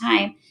first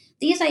time.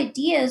 These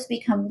ideas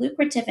become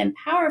lucrative and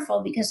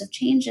powerful because of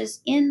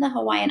changes in the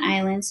Hawaiian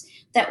Islands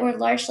that were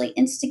largely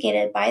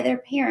instigated by their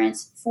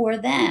parents for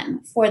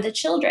them, for the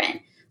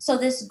children. So,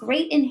 this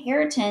great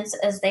inheritance,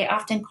 as they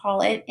often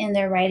call it in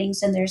their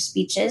writings and their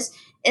speeches,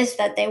 is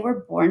that they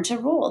were born to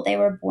rule, they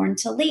were born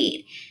to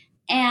lead.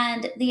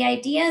 And the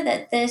idea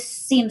that this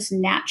seems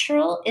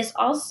natural is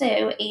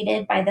also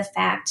aided by the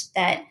fact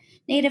that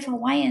Native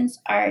Hawaiians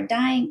are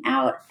dying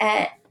out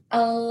at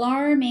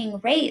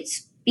alarming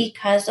rates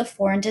because of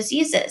foreign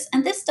diseases.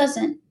 And this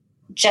doesn't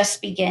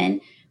just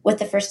begin with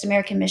the first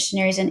American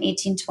missionaries in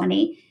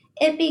 1820.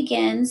 It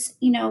begins,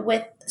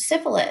 with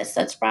syphilis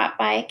that's brought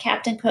by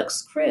Captain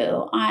Cook's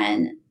crew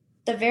on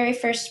the very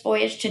first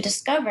voyage to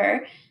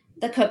discover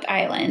the Cook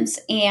Islands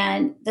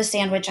and the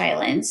Sandwich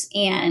Islands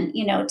and,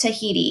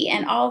 Tahiti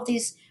and all of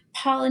these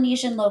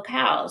Polynesian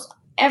locales.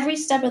 Every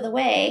step of the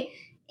way,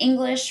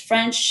 English,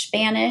 French,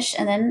 Spanish,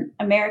 and then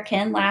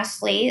American,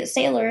 lastly,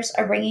 sailors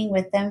are bringing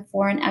with them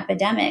foreign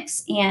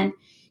epidemics. And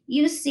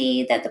you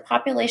see that the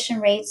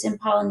population rates in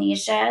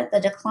Polynesia, the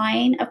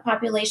decline of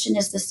population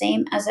is the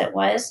same as it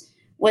was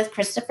with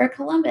Christopher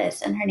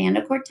Columbus and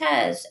Hernando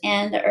Cortez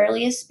and the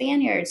earliest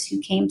Spaniards who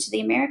came to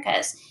the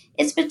Americas.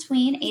 It's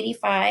between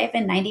 85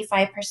 and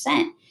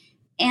 95%.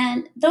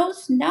 And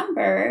those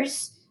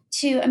numbers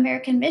to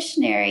American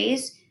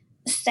missionaries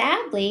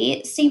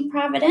sadly seem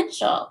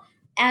providential,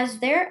 as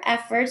their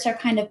efforts are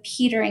kind of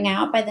petering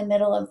out by the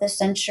middle of the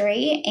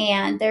century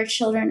and their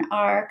children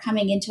are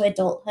coming into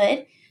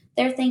adulthood.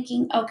 They're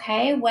thinking,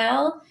 okay,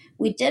 well,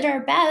 we did our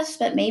best,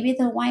 but maybe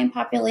the Hawaiian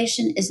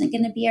population isn't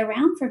going to be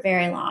around for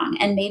very long.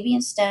 And maybe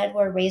instead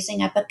we're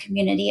raising up a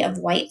community of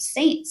white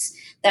saints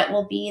that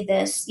will be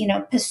this,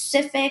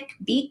 Pacific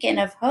beacon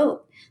of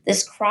hope,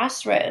 this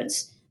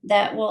crossroads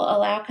that will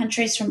allow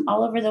countries from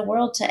all over the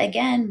world to,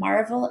 again,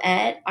 marvel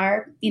at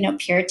our,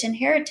 Puritan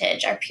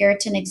heritage, our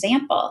Puritan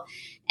example.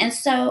 And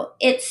so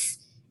it's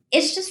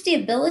just the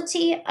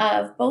ability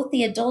of both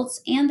the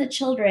adults and the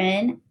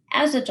children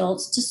as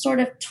adults to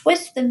sort of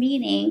twist the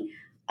meaning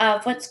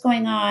of what's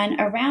going on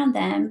around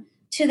them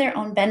to their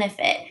own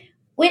benefit,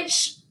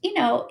 which,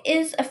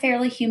 is a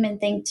fairly human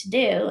thing to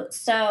do.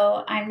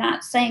 So I'm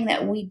not saying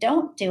that we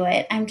don't do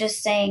it. I'm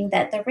just saying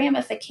that the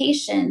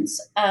ramifications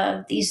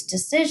of these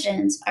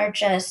decisions are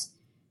just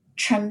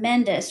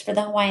tremendous for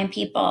the Hawaiian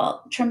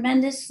people,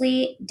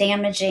 tremendously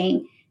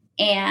damaging.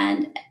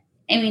 And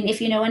I mean,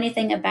 if you know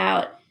anything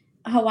about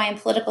Hawaiian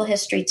political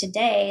history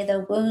today,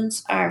 the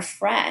wounds are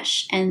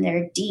fresh and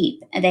they're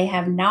deep and they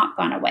have not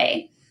gone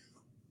away.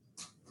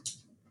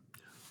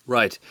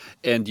 Right.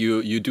 And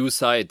you do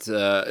cite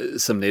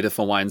some Native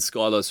Hawaiian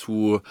scholars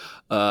who,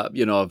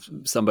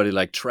 somebody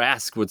like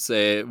Trask would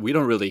say, we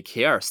don't really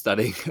care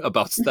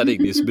about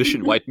studying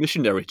these white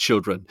missionary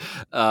children.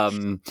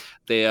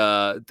 They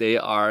are,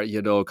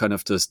 kind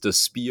of the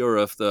spear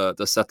of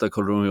the settler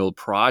colonial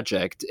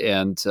project.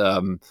 And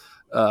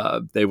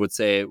they would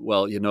say,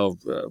 well,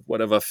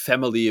 whatever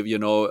family,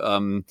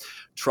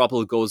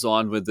 trouble goes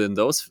on within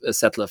those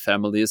settler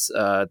families,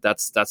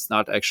 that's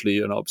not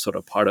actually, sort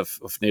of part of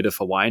Native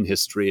Hawaiian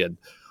history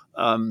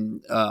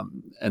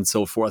and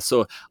so forth.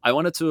 So I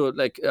wanted to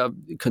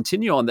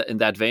continue in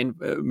that vein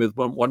with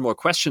one more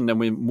question, then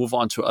we move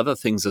on to other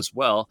things as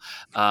well.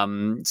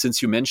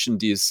 Since you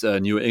mentioned these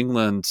New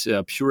England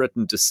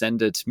Puritan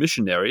descended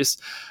missionaries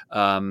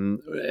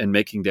and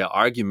making their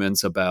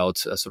arguments about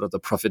sort of the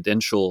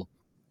providential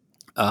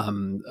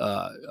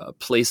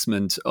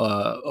placement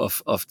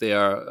of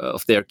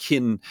their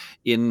kin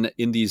in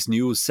these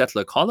new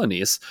settler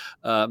colonies.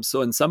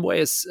 So in some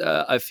ways,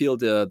 I feel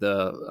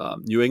the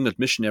New England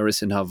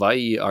missionaries in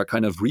Hawaii are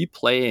kind of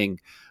replaying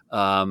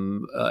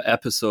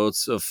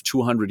episodes of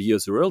 200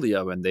 years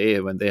earlier when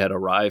they had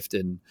arrived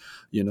in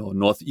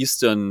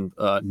northeastern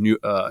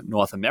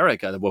North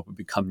America, what would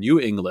become New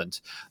England.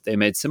 They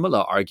made similar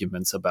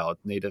arguments about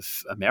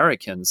Native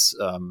Americans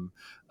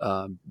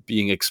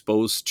being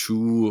exposed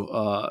to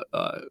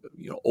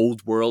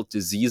old world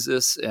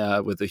diseases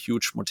with a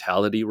huge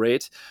mortality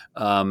rate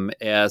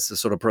as a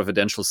sort of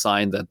providential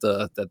sign that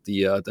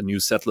the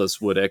new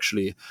settlers would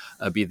actually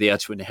be there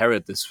to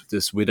inherit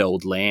this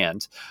widowed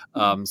land.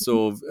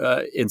 So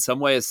in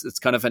some ways, it's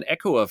kind of an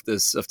echo of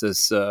this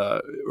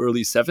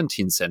early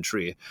 17th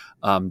century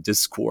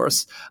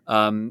discourse,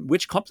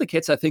 which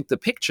complicates, I think, the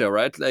picture,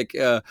 right? Like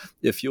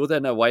if you're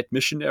then a white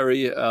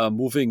missionary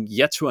moving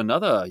yet to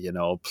another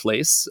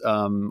place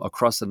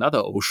across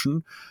another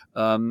ocean,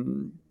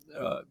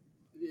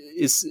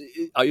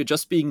 are you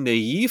just being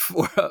naive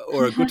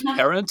or a good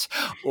parent,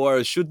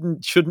 or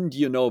shouldn't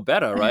you know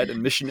better, right?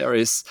 And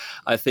missionaries,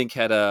 I think,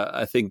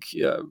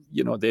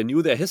 they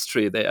knew their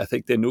history. I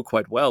think they knew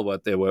quite well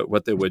what they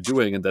were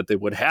doing, and that they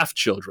would have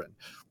children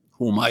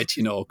who might,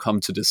 come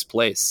to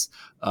displace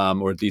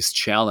or at least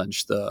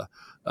challenge the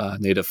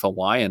Native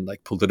Hawaiian,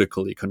 like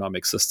political,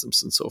 economic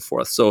systems and so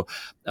forth. So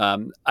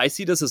I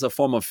see this as a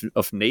form of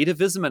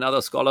nativism, and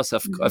other scholars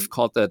have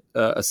called that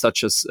as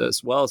such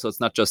as well. So it's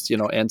not just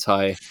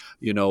anti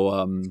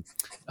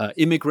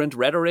immigrant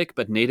rhetoric,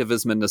 but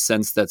nativism in the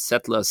sense that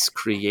settlers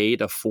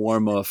create a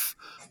form of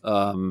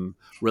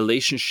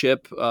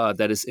relationship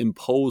that is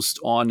imposed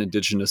on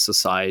indigenous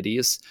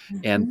societies,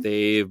 and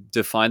they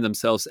define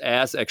themselves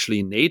as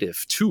actually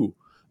native to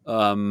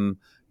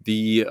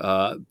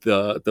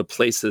the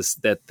places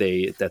that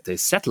they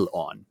settle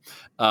on,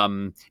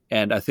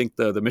 and I think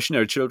the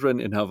missionary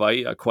children in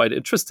Hawaii are quite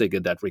interesting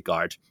in that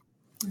regard.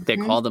 They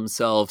call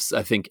themselves,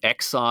 I think,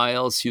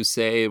 exiles, you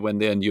say, when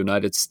they're in the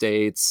United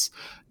States,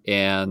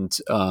 and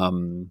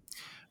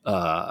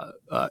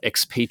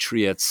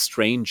expatriates,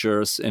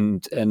 strangers,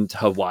 and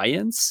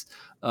Hawaiians,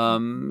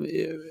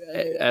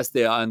 as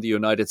they are in the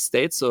United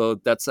States. So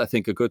that's, I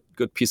think, a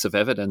good piece of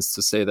evidence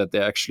to say that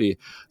they're actually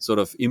sort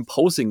of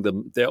imposing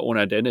their own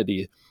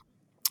identity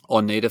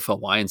on Native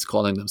Hawaiians,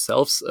 calling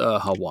themselves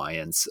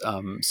Hawaiians.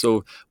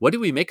 So what do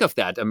we make of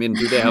that? I mean,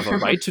 do they have a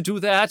right to do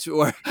that?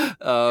 Or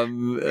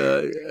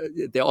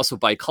they're also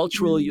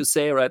bicultural, you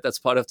say, right? That's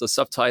part of the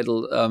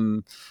subtitle.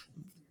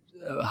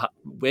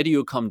 Where do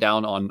you come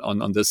down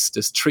on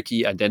this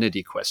tricky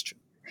identity question?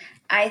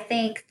 I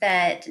think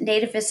that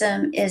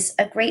nativism is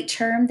a great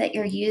term that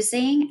you're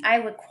using. I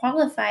would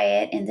qualify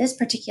it in this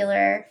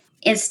particular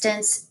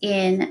instance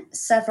in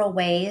several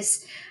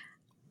ways.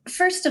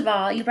 First of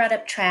all, you brought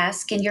up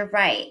Trask, and you're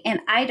right. And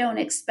I don't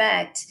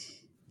expect,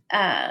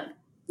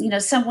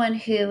 someone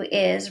who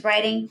is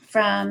writing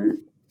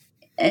from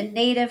a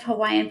Native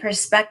Hawaiian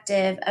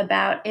perspective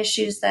about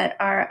issues that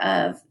are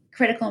of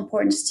critical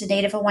importance to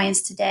Native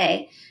Hawaiians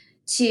today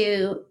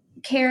to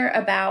care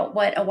about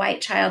what a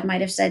white child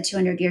might have said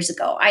 200 years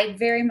ago. I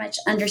very much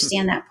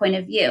understand that point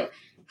of view.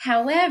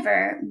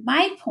 However,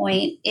 my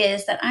point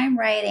is that I'm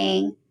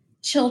writing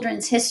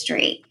children's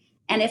history.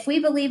 And if we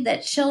believe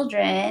that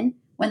children,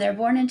 when they're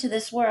born into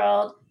this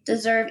world,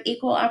 deserve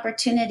equal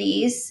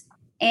opportunities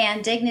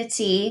and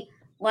dignity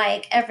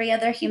like every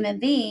other human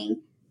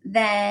being,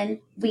 then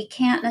we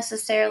can't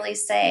necessarily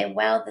say,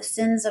 well, the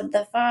sins of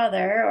the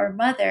father or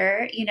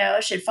mother,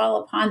 should fall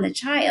upon the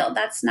child.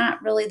 That's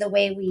not really the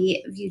way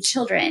we view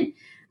children.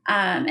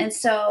 And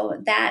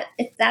so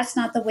if that's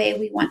not the way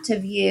we want to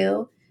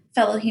view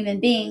fellow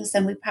human beings,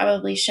 then we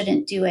probably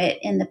shouldn't do it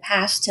in the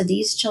past to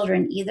these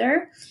children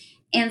either.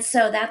 And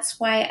so that's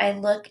why I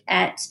look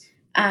at,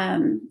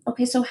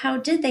 so how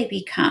did they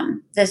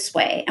become this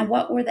way? And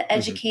what were the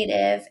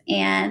educative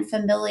and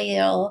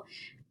familial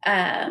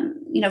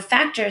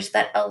factors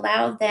that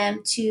allowed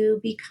them to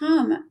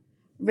become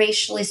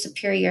racially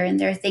superior in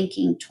their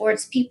thinking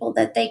towards people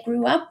that they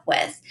grew up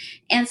with.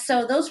 And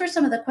so those were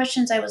some of the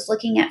questions I was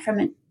looking at from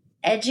an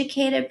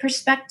educated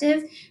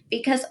perspective,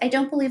 because I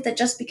don't believe that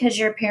just because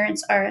your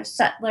parents are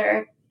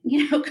settler,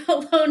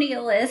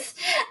 colonialists,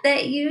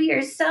 that you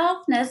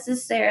yourself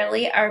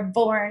necessarily are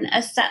born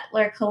a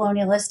settler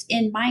colonialist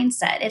in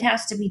mindset. It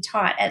has to be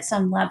taught at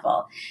some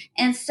level.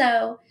 And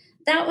so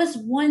that was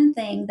one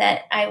thing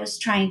that I was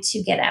trying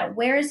to get at.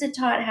 Where is it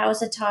taught? How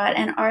is it taught?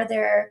 And are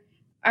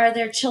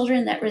there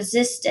children that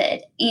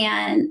resisted?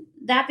 And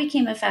that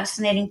became a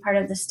fascinating part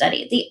of the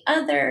study. The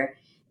other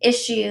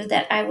issue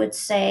that I would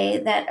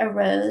say that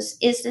arose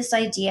is this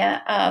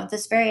idea of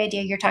this very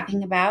idea you're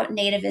talking about,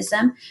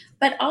 nativism,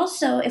 but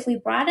also if we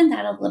broaden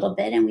that a little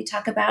bit and we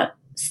talk about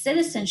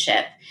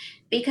citizenship,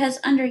 because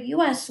under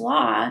U.S.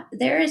 law,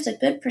 there is a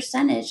good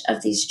percentage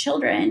of these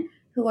children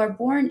who are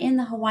born in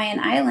the Hawaiian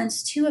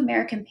Islands to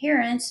American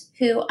parents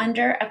who,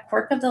 under a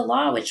quirk of the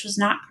law, which was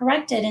not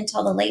corrected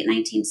until the late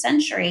 19th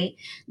century,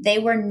 they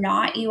were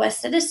not U.S.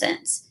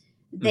 citizens.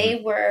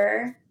 They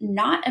were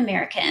not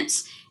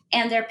Americans.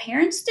 And their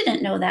parents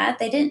didn't know that.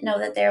 They didn't know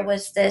that there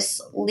was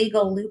this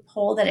legal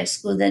loophole that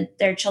excluded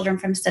their children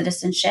from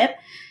citizenship.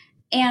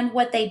 And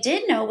what they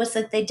did know was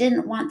that they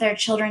didn't want their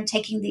children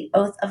taking the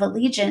oath of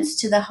allegiance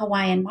to the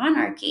Hawaiian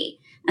monarchy.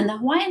 And the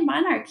Hawaiian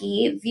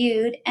monarchy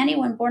viewed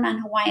anyone born on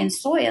Hawaiian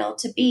soil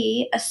to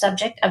be a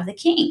subject of the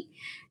king.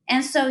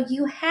 And so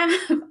you have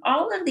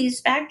all of these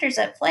factors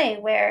at play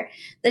where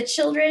the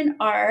children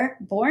are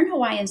born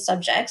Hawaiian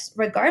subjects,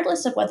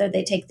 regardless of whether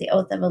they take the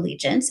oath of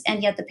allegiance.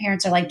 And yet the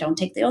parents are like, don't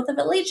take the oath of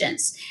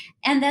allegiance.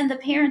 And then the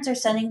parents are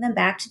sending them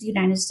back to the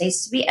United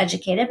States to be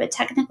educated, but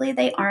technically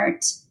they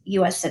aren't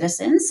U.S.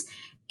 citizens.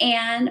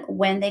 And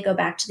when they go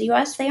back to the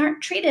U.S., they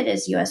aren't treated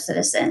as U.S.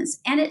 citizens.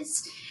 And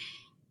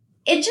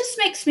it just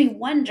makes me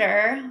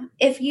wonder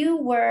if you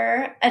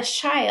were a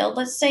child,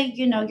 let's say,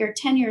 you're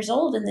 10 years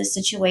old in this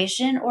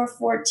situation or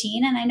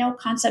 14. And I know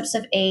concepts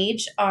of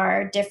age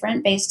are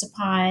different based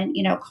upon,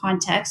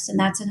 context, and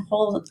that's a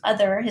whole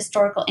other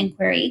historical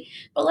inquiry.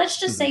 But let's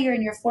just say Mhm. you're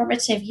in your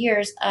formative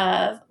years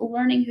of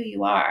learning who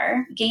you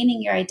are,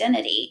 gaining your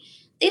identity.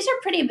 These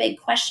are pretty big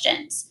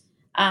questions.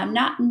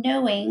 Not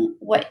knowing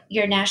what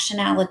your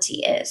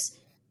nationality is,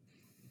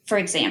 for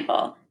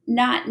example,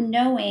 not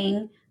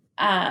knowing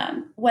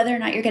whether or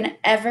not you're going to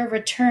ever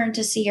return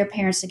to see your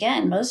parents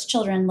again. Most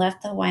children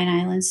left the Hawaiian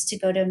Islands to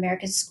go to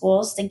American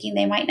schools thinking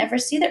they might never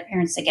see their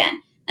parents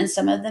again, and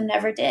some of them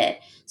never did.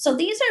 So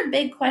these are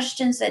big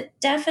questions that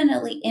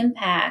definitely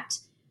impact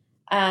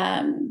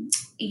um,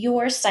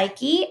 your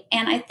psyche.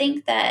 And I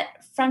think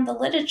that from the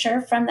literature,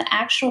 from the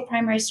actual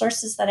primary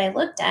sources that I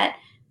looked at,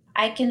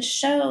 I can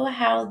show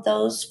how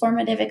those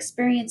formative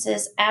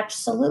experiences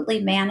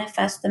absolutely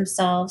manifest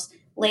themselves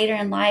later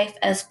in life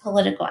as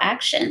political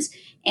actions.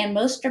 And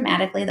most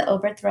dramatically, the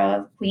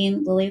overthrow of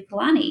Queen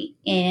Liliuokalani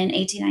in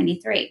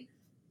 1893.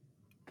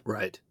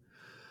 Right.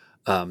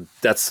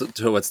 That's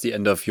towards the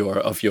end of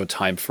your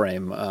time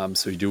frame.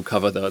 So you do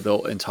cover the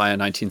entire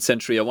 19th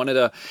century. I wanted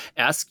to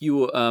ask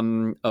you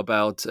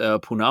about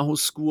Punahou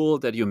School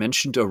that you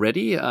mentioned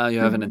already. You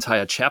have an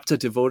entire chapter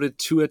devoted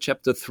to it,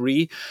 chapter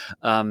 3,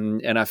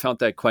 and I found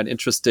that quite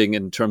interesting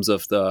in terms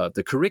of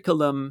the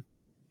curriculum.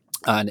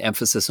 An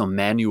emphasis on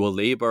manual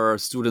labor.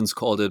 Students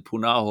called it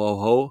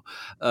punahoho,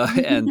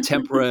 and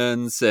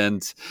temperance,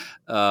 and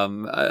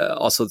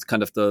also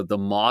kind of the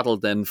model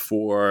then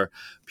for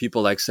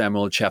people like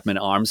Samuel Chapman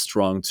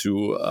Armstrong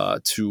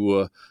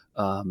to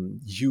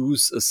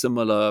use a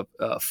similar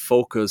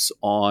focus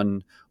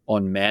on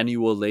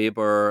manual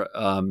labor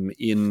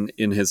in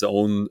his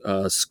own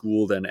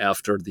school. Then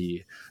after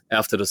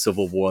the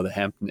Civil War, the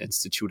Hampton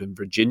Institute in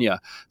Virginia.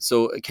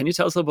 So, can you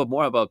tell us a little bit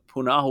more about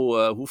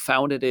Punahou? Who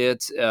founded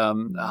it?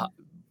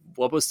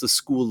 What was the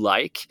school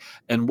like,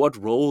 and what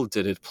role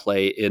did it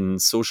play in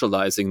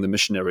socializing the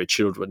missionary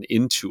children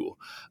into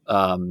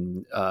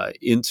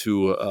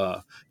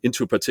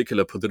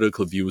particular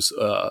political views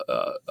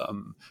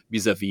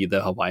vis-a-vis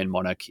the Hawaiian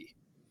monarchy?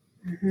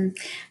 Mm-hmm.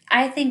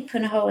 I think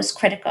Punahou was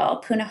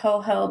critical.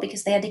 Punahoho,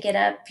 because they had to get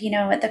up,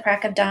 at the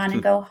crack of dawn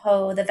and go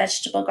hoe the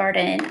vegetable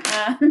garden.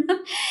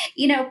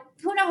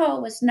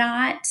 Punahou was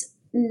not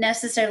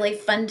necessarily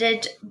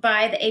funded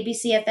by the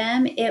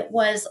ABCFM. It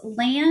was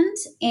land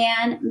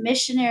and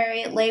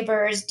missionary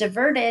laborers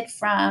diverted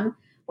from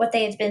what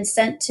they had been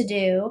sent to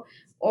do,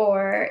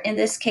 or in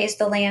this case,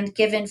 the land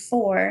given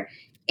for,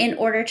 in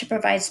order to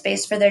provide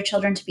space for their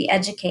children to be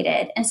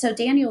educated. And so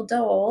Daniel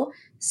Dole,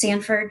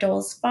 Sanford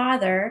Dole's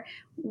father,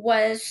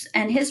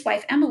 and his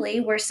wife Emily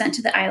were sent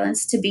to the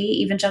islands to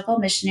be evangelical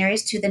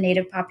missionaries to the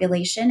native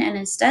population. And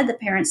instead, the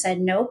parents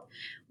said, nope,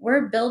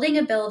 we're building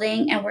a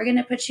building and we're going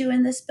to put you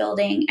in this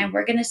building and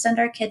we're going to send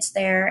our kids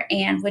there.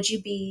 And would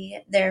you be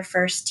their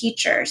first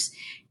teachers?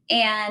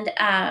 And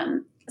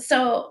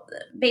so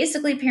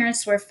basically,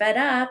 parents were fed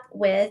up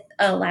with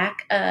a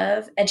lack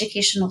of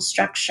educational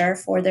structure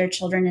for their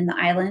children in the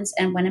islands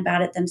and went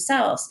about it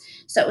themselves.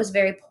 So it was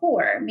very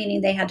poor,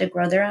 meaning they had to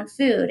grow their own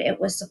food. It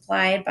was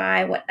supplied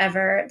by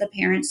whatever the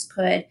parents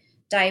could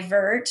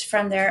divert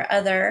from their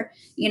other,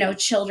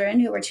 children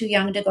who were too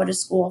young to go to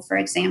school, for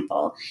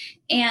example.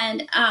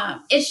 And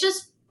it's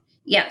just,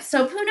 yeah.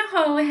 So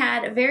Punahou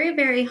had very,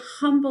 very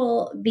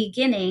humble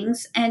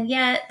beginnings, and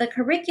yet the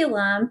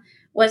curriculum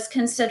was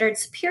considered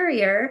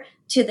superior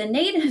to the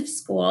native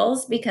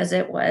schools because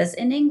it was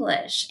in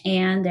English.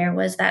 And there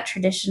was that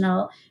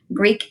traditional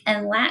Greek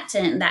and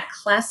Latin, that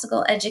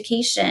classical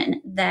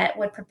education that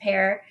would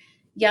prepare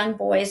young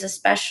boys,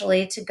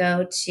 especially, to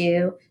go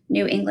to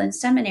New England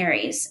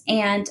seminaries.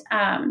 And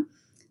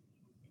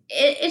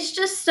it's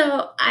just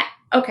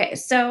okay.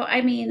 So, I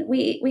mean,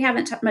 we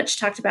haven't much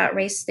talked about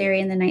race theory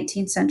in the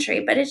 19th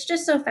century, but it's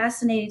just so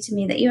fascinating to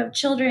me that you have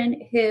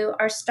children who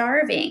are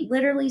starving,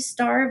 literally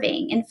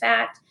starving. In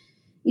fact,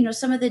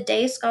 some of the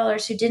day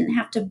scholars who didn't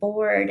have to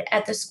board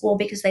at the school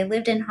because they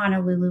lived in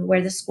Honolulu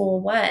where the school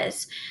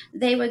was,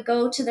 they would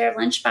go to their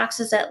lunch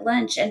boxes at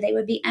lunch and they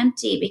would be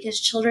empty because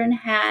children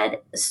had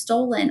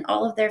stolen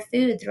all of their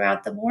food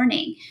throughout the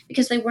morning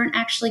because they weren't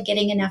actually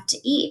getting enough to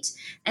eat.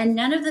 And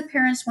none of the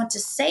parents want to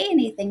say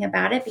anything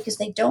about it because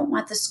they don't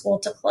want the school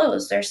to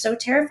close. They're so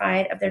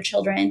terrified of their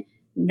children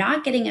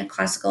not getting a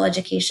classical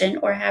education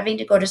or having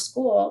to go to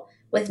school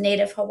with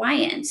Native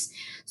Hawaiians.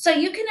 So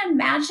you can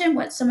imagine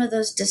what some of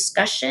those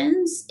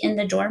discussions in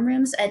the dorm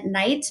rooms at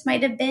night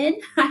might have been.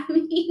 I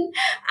mean,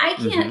 I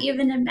can't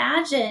even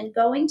imagine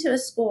going to a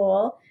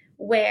school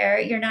where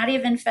you're not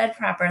even fed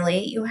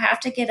properly. You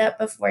have to get up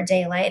before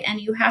daylight and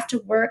you have to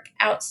work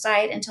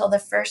outside until the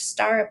first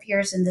star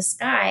appears in the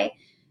sky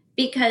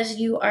because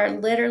you are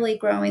literally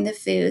growing the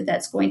food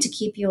that's going to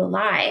keep you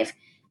alive.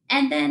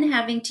 And then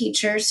having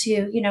teachers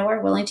who, are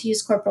willing to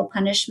use corporal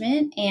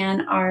punishment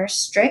and are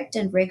strict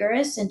and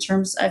rigorous in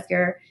terms of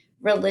your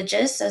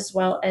religious as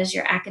well as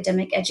your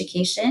academic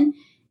education,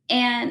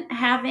 and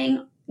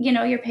having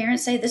your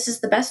parents say this is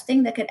the best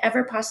thing that could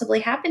ever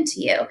possibly happen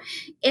to you.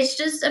 It's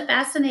just a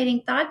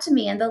fascinating thought to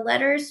me. And the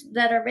letters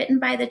that are written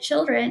by the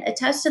children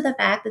attest to the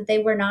fact that they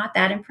were not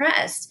that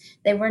impressed.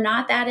 They were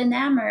not that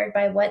enamored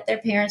by what their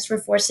parents were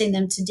forcing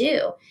them to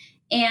do.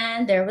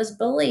 And there was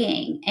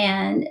bullying,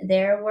 and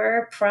there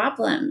were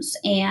problems,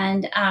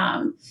 and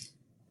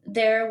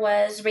there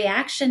was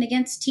reaction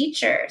against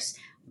teachers.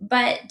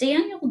 But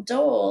Daniel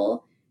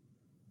Dole,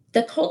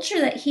 the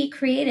culture that he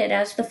created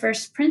as the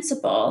first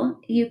principal,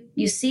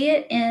 you see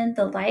it in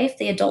the life,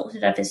 the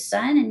adulthood of his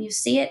son, and you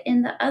see it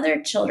in the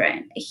other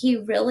children. He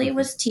really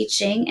was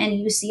teaching, and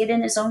you see it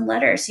in his own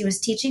letters. He was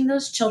teaching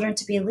those children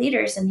to be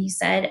leaders, and he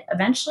said,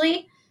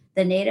 eventually,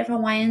 the Native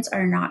Hawaiians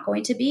are not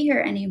going to be here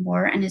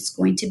anymore, and it's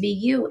going to be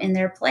you in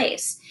their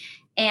place.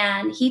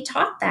 And he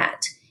taught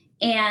that.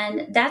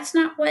 And that's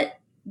not what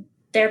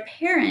their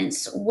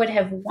parents would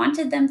have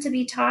wanted them to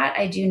be taught,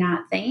 I do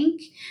not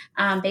think,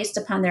 based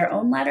upon their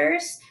own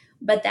letters.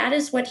 But that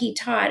is what he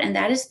taught, and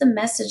that is the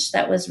message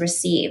that was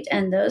received.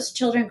 And those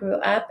children grew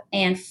up,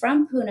 and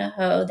from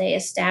Punahou, they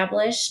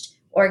established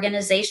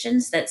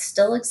organizations that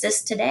still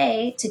exist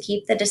today to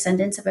keep the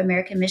descendants of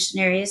American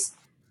missionaries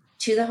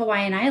to the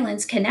Hawaiian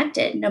Islands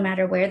connected, no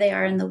matter where they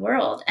are in the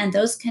world. And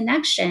those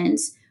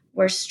connections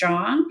were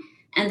strong,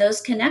 and those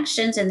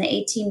connections in the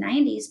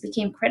 1890s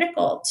became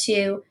critical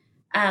to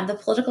the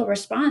political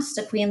response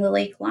to Queen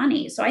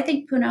Liliuokalani. So I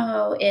think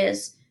Punahou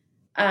is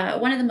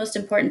one of the most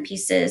important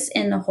pieces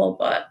in the whole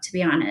book, to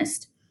be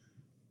honest.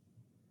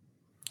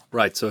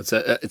 Right. So it's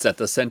at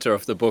the center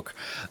of the book,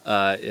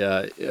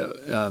 and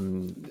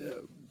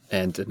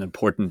an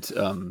important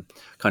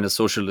kind of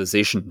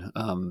socialization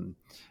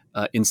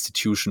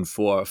institution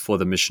for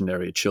the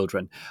missionary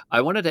children.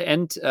 I wanted to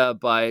end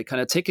by kind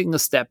of taking a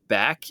step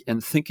back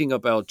and thinking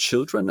about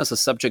children as a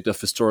subject of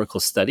historical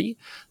study.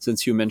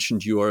 Since you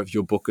mentioned your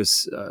book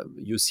is,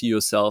 you see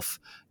yourself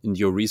in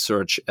your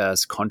research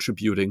as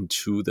contributing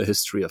to the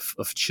history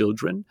of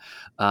children.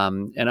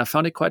 And I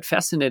found it quite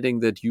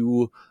fascinating that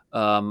you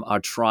are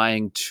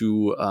trying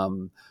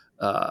to,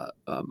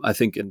 I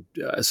think,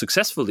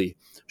 successfully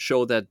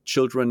show that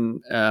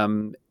children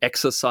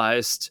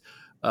exercised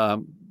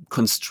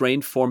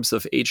constrained forms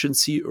of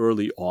agency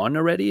early on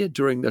already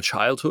during their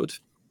childhood,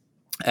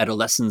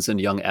 adolescence,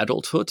 and young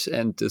adulthood.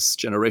 And this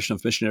generation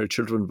of missionary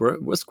children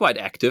was quite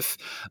active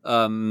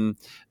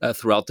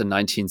throughout the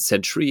 19th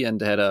century and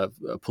had a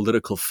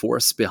political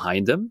force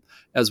behind them,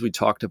 as we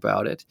talked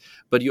about it.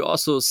 But you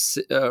also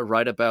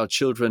write about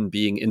children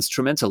being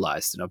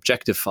instrumentalized and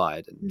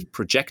objectified and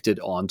projected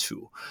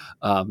onto.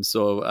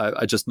 So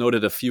I just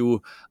noted a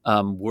few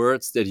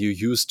words that you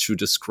use to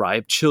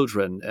describe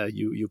children.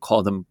 You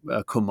call them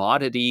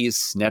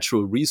commodities,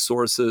 natural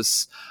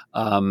resources,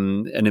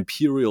 an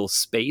imperial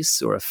space,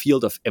 or a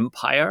field of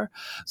empire.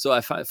 So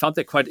I found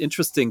that quite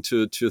interesting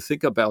to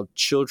think about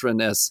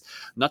children as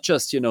not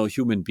just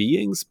human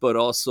beings, but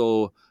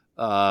also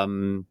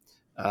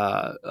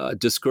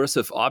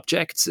discursive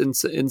objects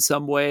in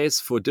some ways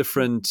for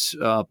different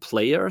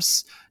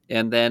players.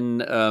 And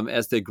then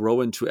as they grow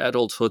into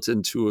adulthood,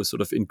 into a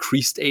sort of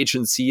increased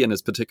agency, and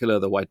as particular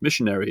the white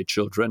missionary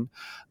children,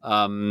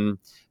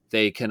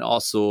 they can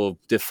also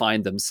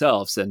define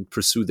themselves and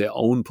pursue their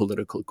own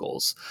political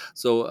goals.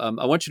 So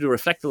I want you to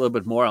reflect a little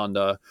bit more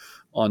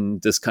on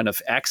this kind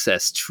of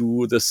access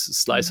to this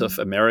slice of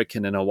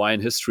American and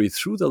Hawaiian history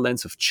through the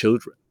lens of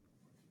children.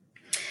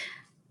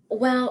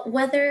 Well,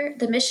 whether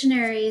the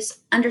missionaries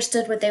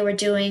understood what they were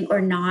doing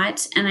or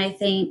not, and I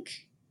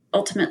think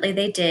ultimately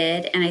they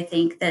did, and I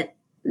think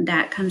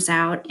that comes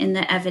out in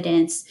the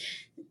evidence,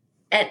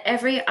 at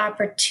every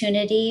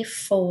opportunity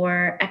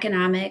for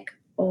economic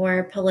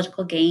or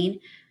political gain,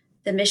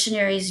 the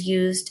missionaries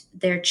used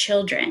their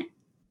children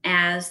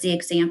as the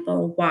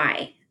example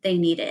why they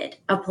needed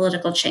a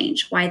political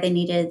change, why they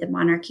needed the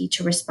monarchy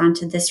to respond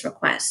to this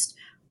request,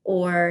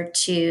 or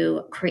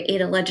to create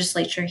a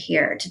legislature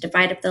here, to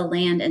divide up the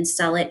land and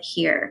sell it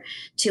here,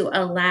 to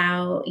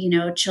allow,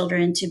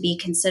 children to be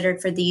considered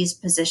for these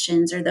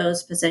positions or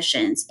those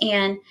positions.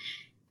 And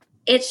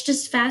it's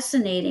just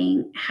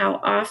fascinating how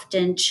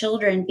often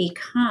children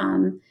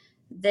become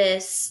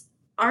this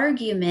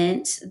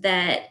argument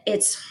that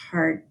it's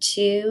hard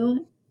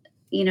to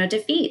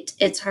defeat.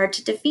 It's hard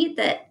to defeat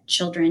that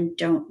children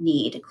don't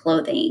need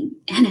clothing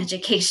and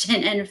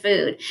education and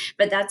food.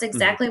 But that's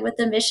exactly what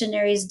the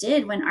missionaries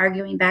did when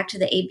arguing back to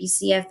the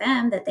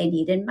ABCFM that they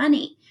needed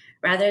money.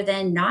 Rather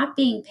than not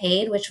being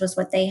paid, which was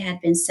what they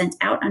had been sent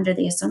out under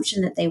the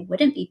assumption that they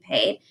wouldn't be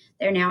paid,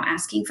 they're now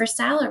asking for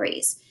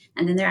salaries.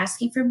 And then they're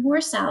asking for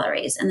more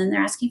salaries. And then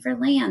they're asking for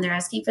land. They're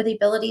asking for the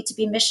ability to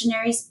be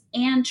missionaries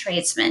and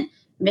tradesmen,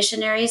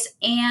 missionaries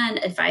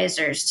and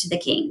advisors to the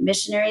king,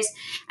 missionaries.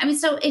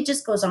 So it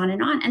just goes on.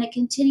 And it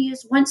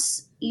continues.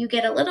 Once you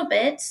get a little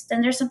bit,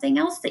 then there's something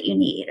else that you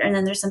need. And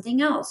then there's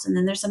something else. And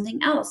then there's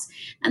something else.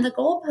 And the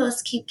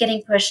goalposts keep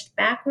getting pushed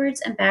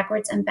backwards and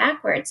backwards and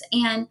backwards.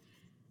 And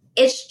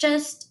it's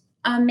just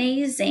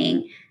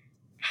amazing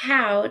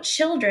how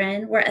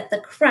children were at the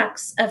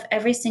crux of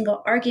every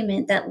single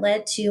argument that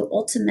led to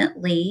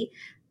ultimately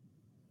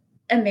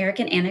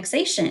American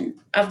annexation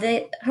of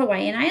the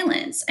Hawaiian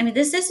Islands. I mean,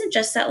 this isn't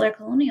just settler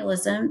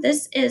colonialism.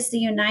 This is the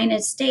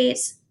United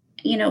States,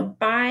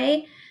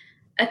 by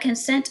a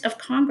consent of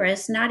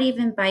Congress, not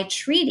even by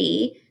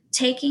treaty,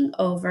 taking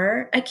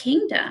over a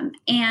kingdom.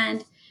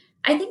 And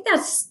I think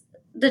that's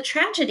the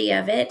tragedy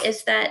of it,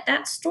 is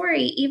that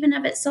story, even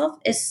of itself,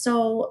 is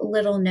so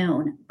little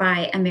known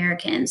by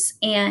Americans.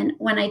 And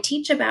when I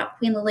teach about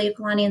Queen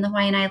Liliuokalani and the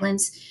Hawaiian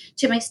Islands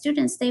to my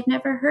students, they've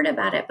never heard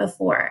about it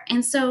before.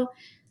 And so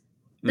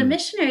the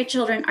missionary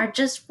children are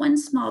just one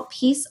small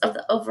piece of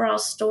the overall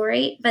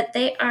story, but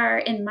they are,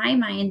 in my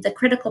mind, the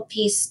critical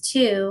piece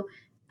to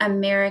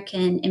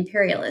American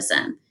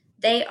imperialism.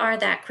 They are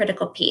that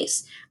critical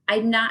piece.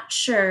 I'm not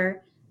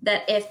sure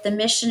that if the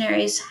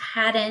missionaries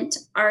hadn't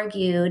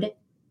argued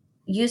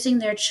using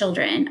their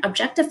children,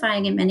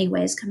 objectifying in many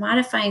ways,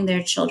 commodifying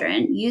their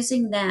children,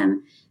 using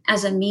them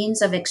as a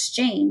means of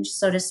exchange,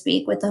 so to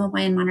speak, with the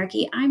Hawaiian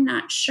monarchy, I'm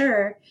not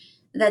sure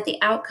that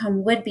the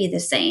outcome would be the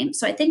same.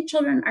 So I think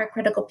children are a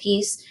critical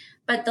piece,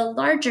 but the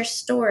larger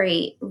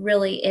story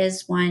really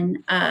is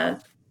one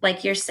of,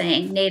 like you're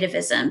saying,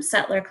 nativism,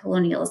 settler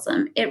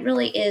colonialism. It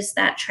really is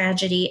that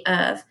tragedy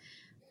of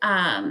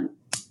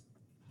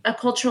a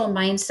cultural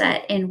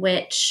mindset in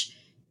which,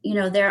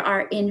 there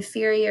are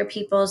inferior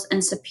peoples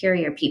and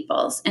superior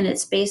peoples, and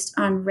it's based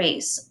on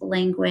race,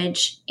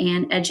 language,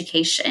 and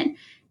education.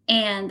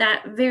 And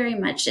that very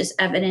much is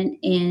evident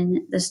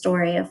in the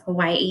story of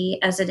Hawaii,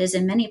 as it is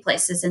in many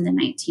places in the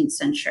 19th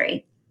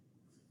century.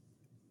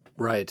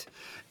 Right.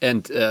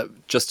 And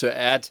just to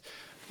add,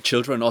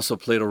 children also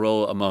played a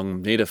role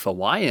among Native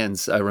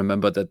Hawaiians. I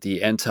remember that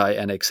the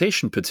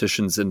anti-annexation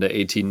petitions in the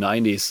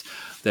 1890s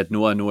that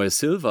Noa Noe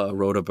Silva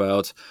wrote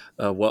about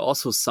were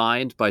also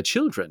signed by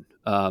children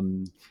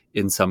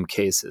in some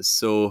cases.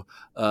 So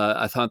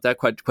I found that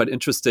quite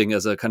interesting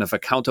as a kind of a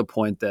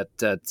counterpoint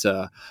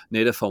that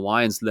Native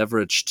Hawaiians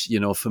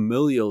leveraged,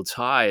 familial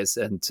ties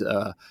and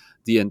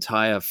the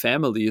entire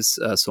families,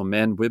 so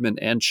men, women,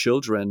 and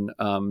children,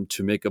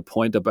 to make a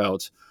point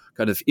about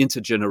kind of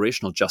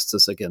intergenerational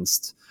justice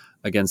against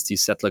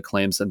these settler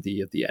claims and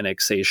the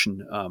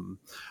annexation,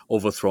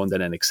 overthrown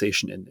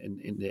annexation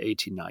in the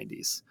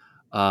 1890s.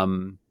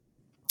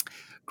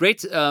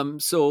 Great.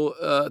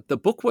 So the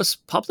book was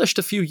published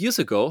a few years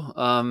ago.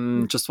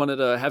 Just wanted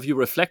to have you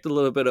reflect a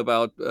little bit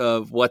about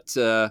what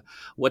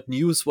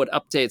news, what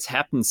updates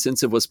happened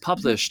since it was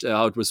published,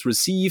 how it was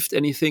received,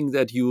 anything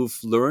that you've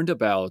learned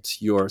about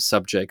your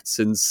subject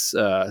since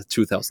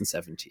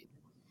 2017.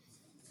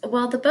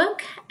 Well, the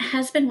book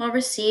has been well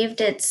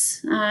received. It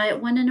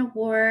won an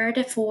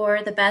award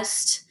for the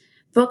best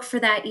book for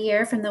that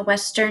year from the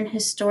Western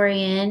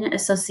Historian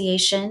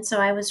Association. So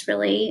I was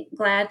really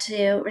glad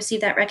to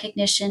receive that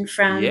recognition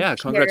from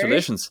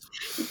congratulations.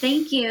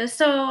 Thank you.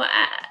 So,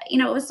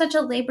 it was such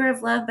a labor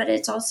of love, but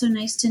it's also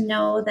nice to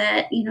know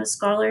that,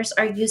 scholars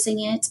are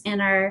using it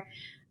and are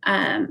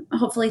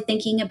hopefully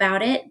thinking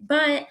about it.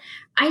 But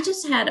I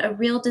just had a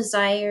real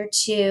desire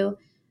to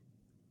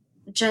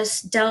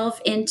just delve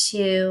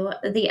into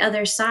the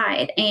other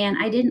side. And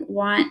I didn't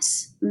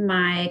want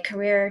my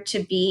career to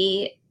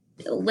be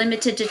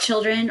limited to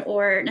children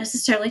or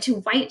necessarily to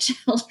white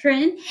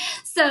children.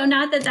 So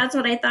not that that's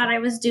what I thought I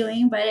was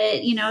doing, but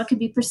it could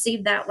be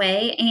perceived that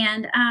way.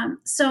 And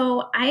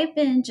so I've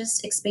been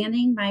just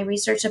expanding my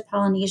research of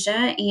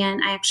Polynesia,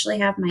 and I actually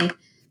have my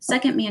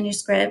second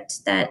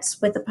manuscript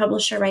that's with the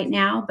publisher right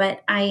now,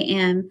 but I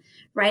am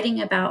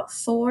writing about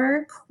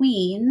 4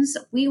 queens.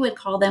 We would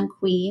call them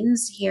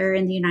queens here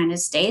in the United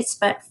States,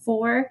 but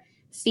 4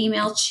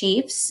 female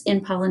chiefs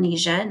in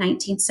Polynesia,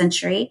 19th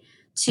century,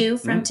 2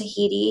 from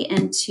Tahiti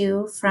and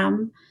 2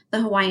 from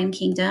the Hawaiian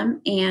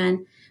Kingdom.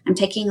 And I'm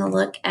taking a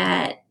look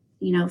at,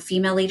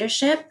 female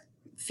leadership,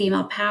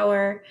 female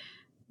power,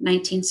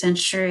 19th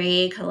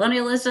century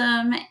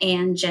colonialism,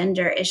 and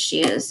gender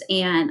issues.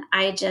 And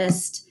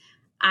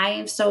I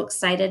am so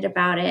excited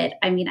about it.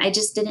 I mean, I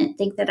just didn't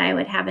think that I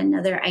would have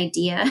another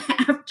idea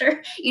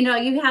after,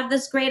 you have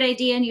this great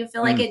idea and you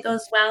feel like it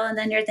goes well, and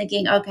then you're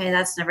thinking, okay,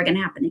 that's never going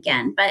to happen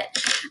again.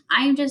 But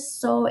I'm just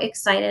so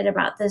excited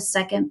about this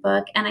second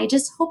book. And I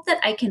just hope that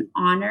I can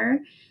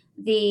honor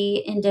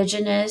the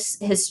indigenous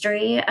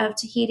history of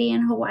Tahiti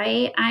and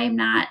Hawaii. I'm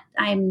not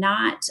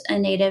a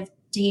native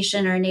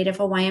Tahitian or a native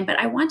Hawaiian, but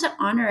I want to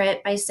honor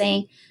it by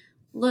saying,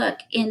 look,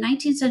 in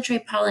 19th century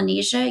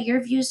Polynesia,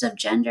 your views of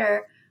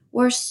gender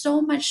were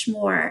so much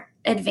more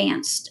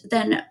advanced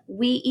than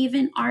we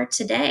even are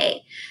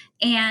today.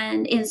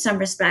 And in some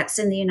respects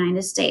in the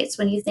United States,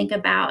 when you think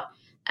about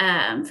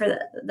for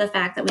the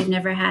fact that we've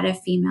never had a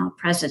female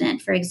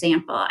president, for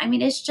example, I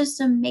mean, it's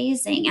just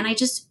amazing. And I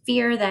just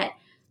fear that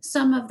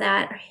some of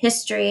that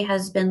history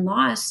has been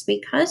lost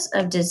because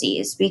of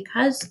disease,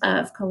 because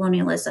of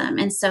colonialism.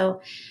 And so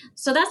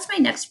that's my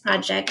next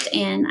project.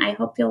 And I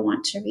hope you'll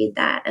want to read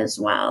that as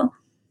well.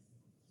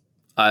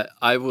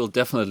 I will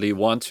definitely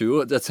want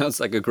to. That sounds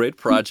like a great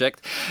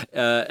project.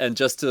 And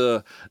just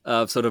to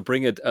sort of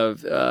bring it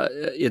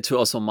into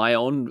also my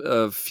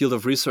own field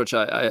of research,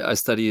 I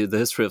study the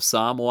history of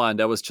Samoa, and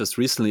that was just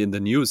recently in the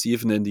news,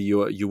 even in the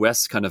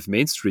US kind of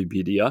mainstream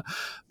media,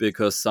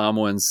 because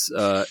Samoans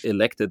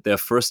elected their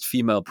first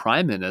female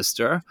prime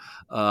minister.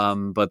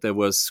 But there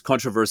was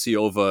controversy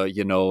over,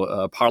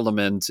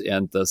 parliament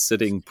and the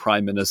sitting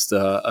prime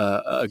minister,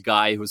 a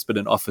guy who's been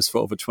in office for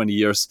over 20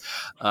 years,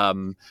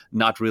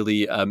 not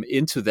really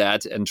into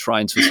that and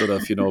trying to sort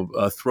of,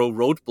 throw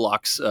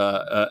roadblocks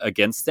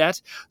against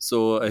that.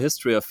 So a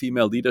history of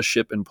female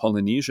leadership in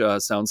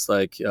Polynesia sounds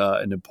like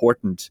an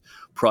important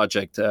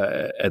project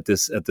at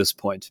this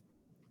point.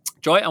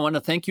 Joy, I want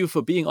to thank you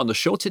for being on the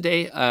show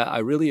today. I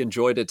really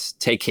enjoyed it.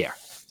 Take care.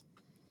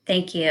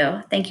 Thank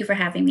you. Thank you for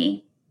having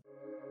me.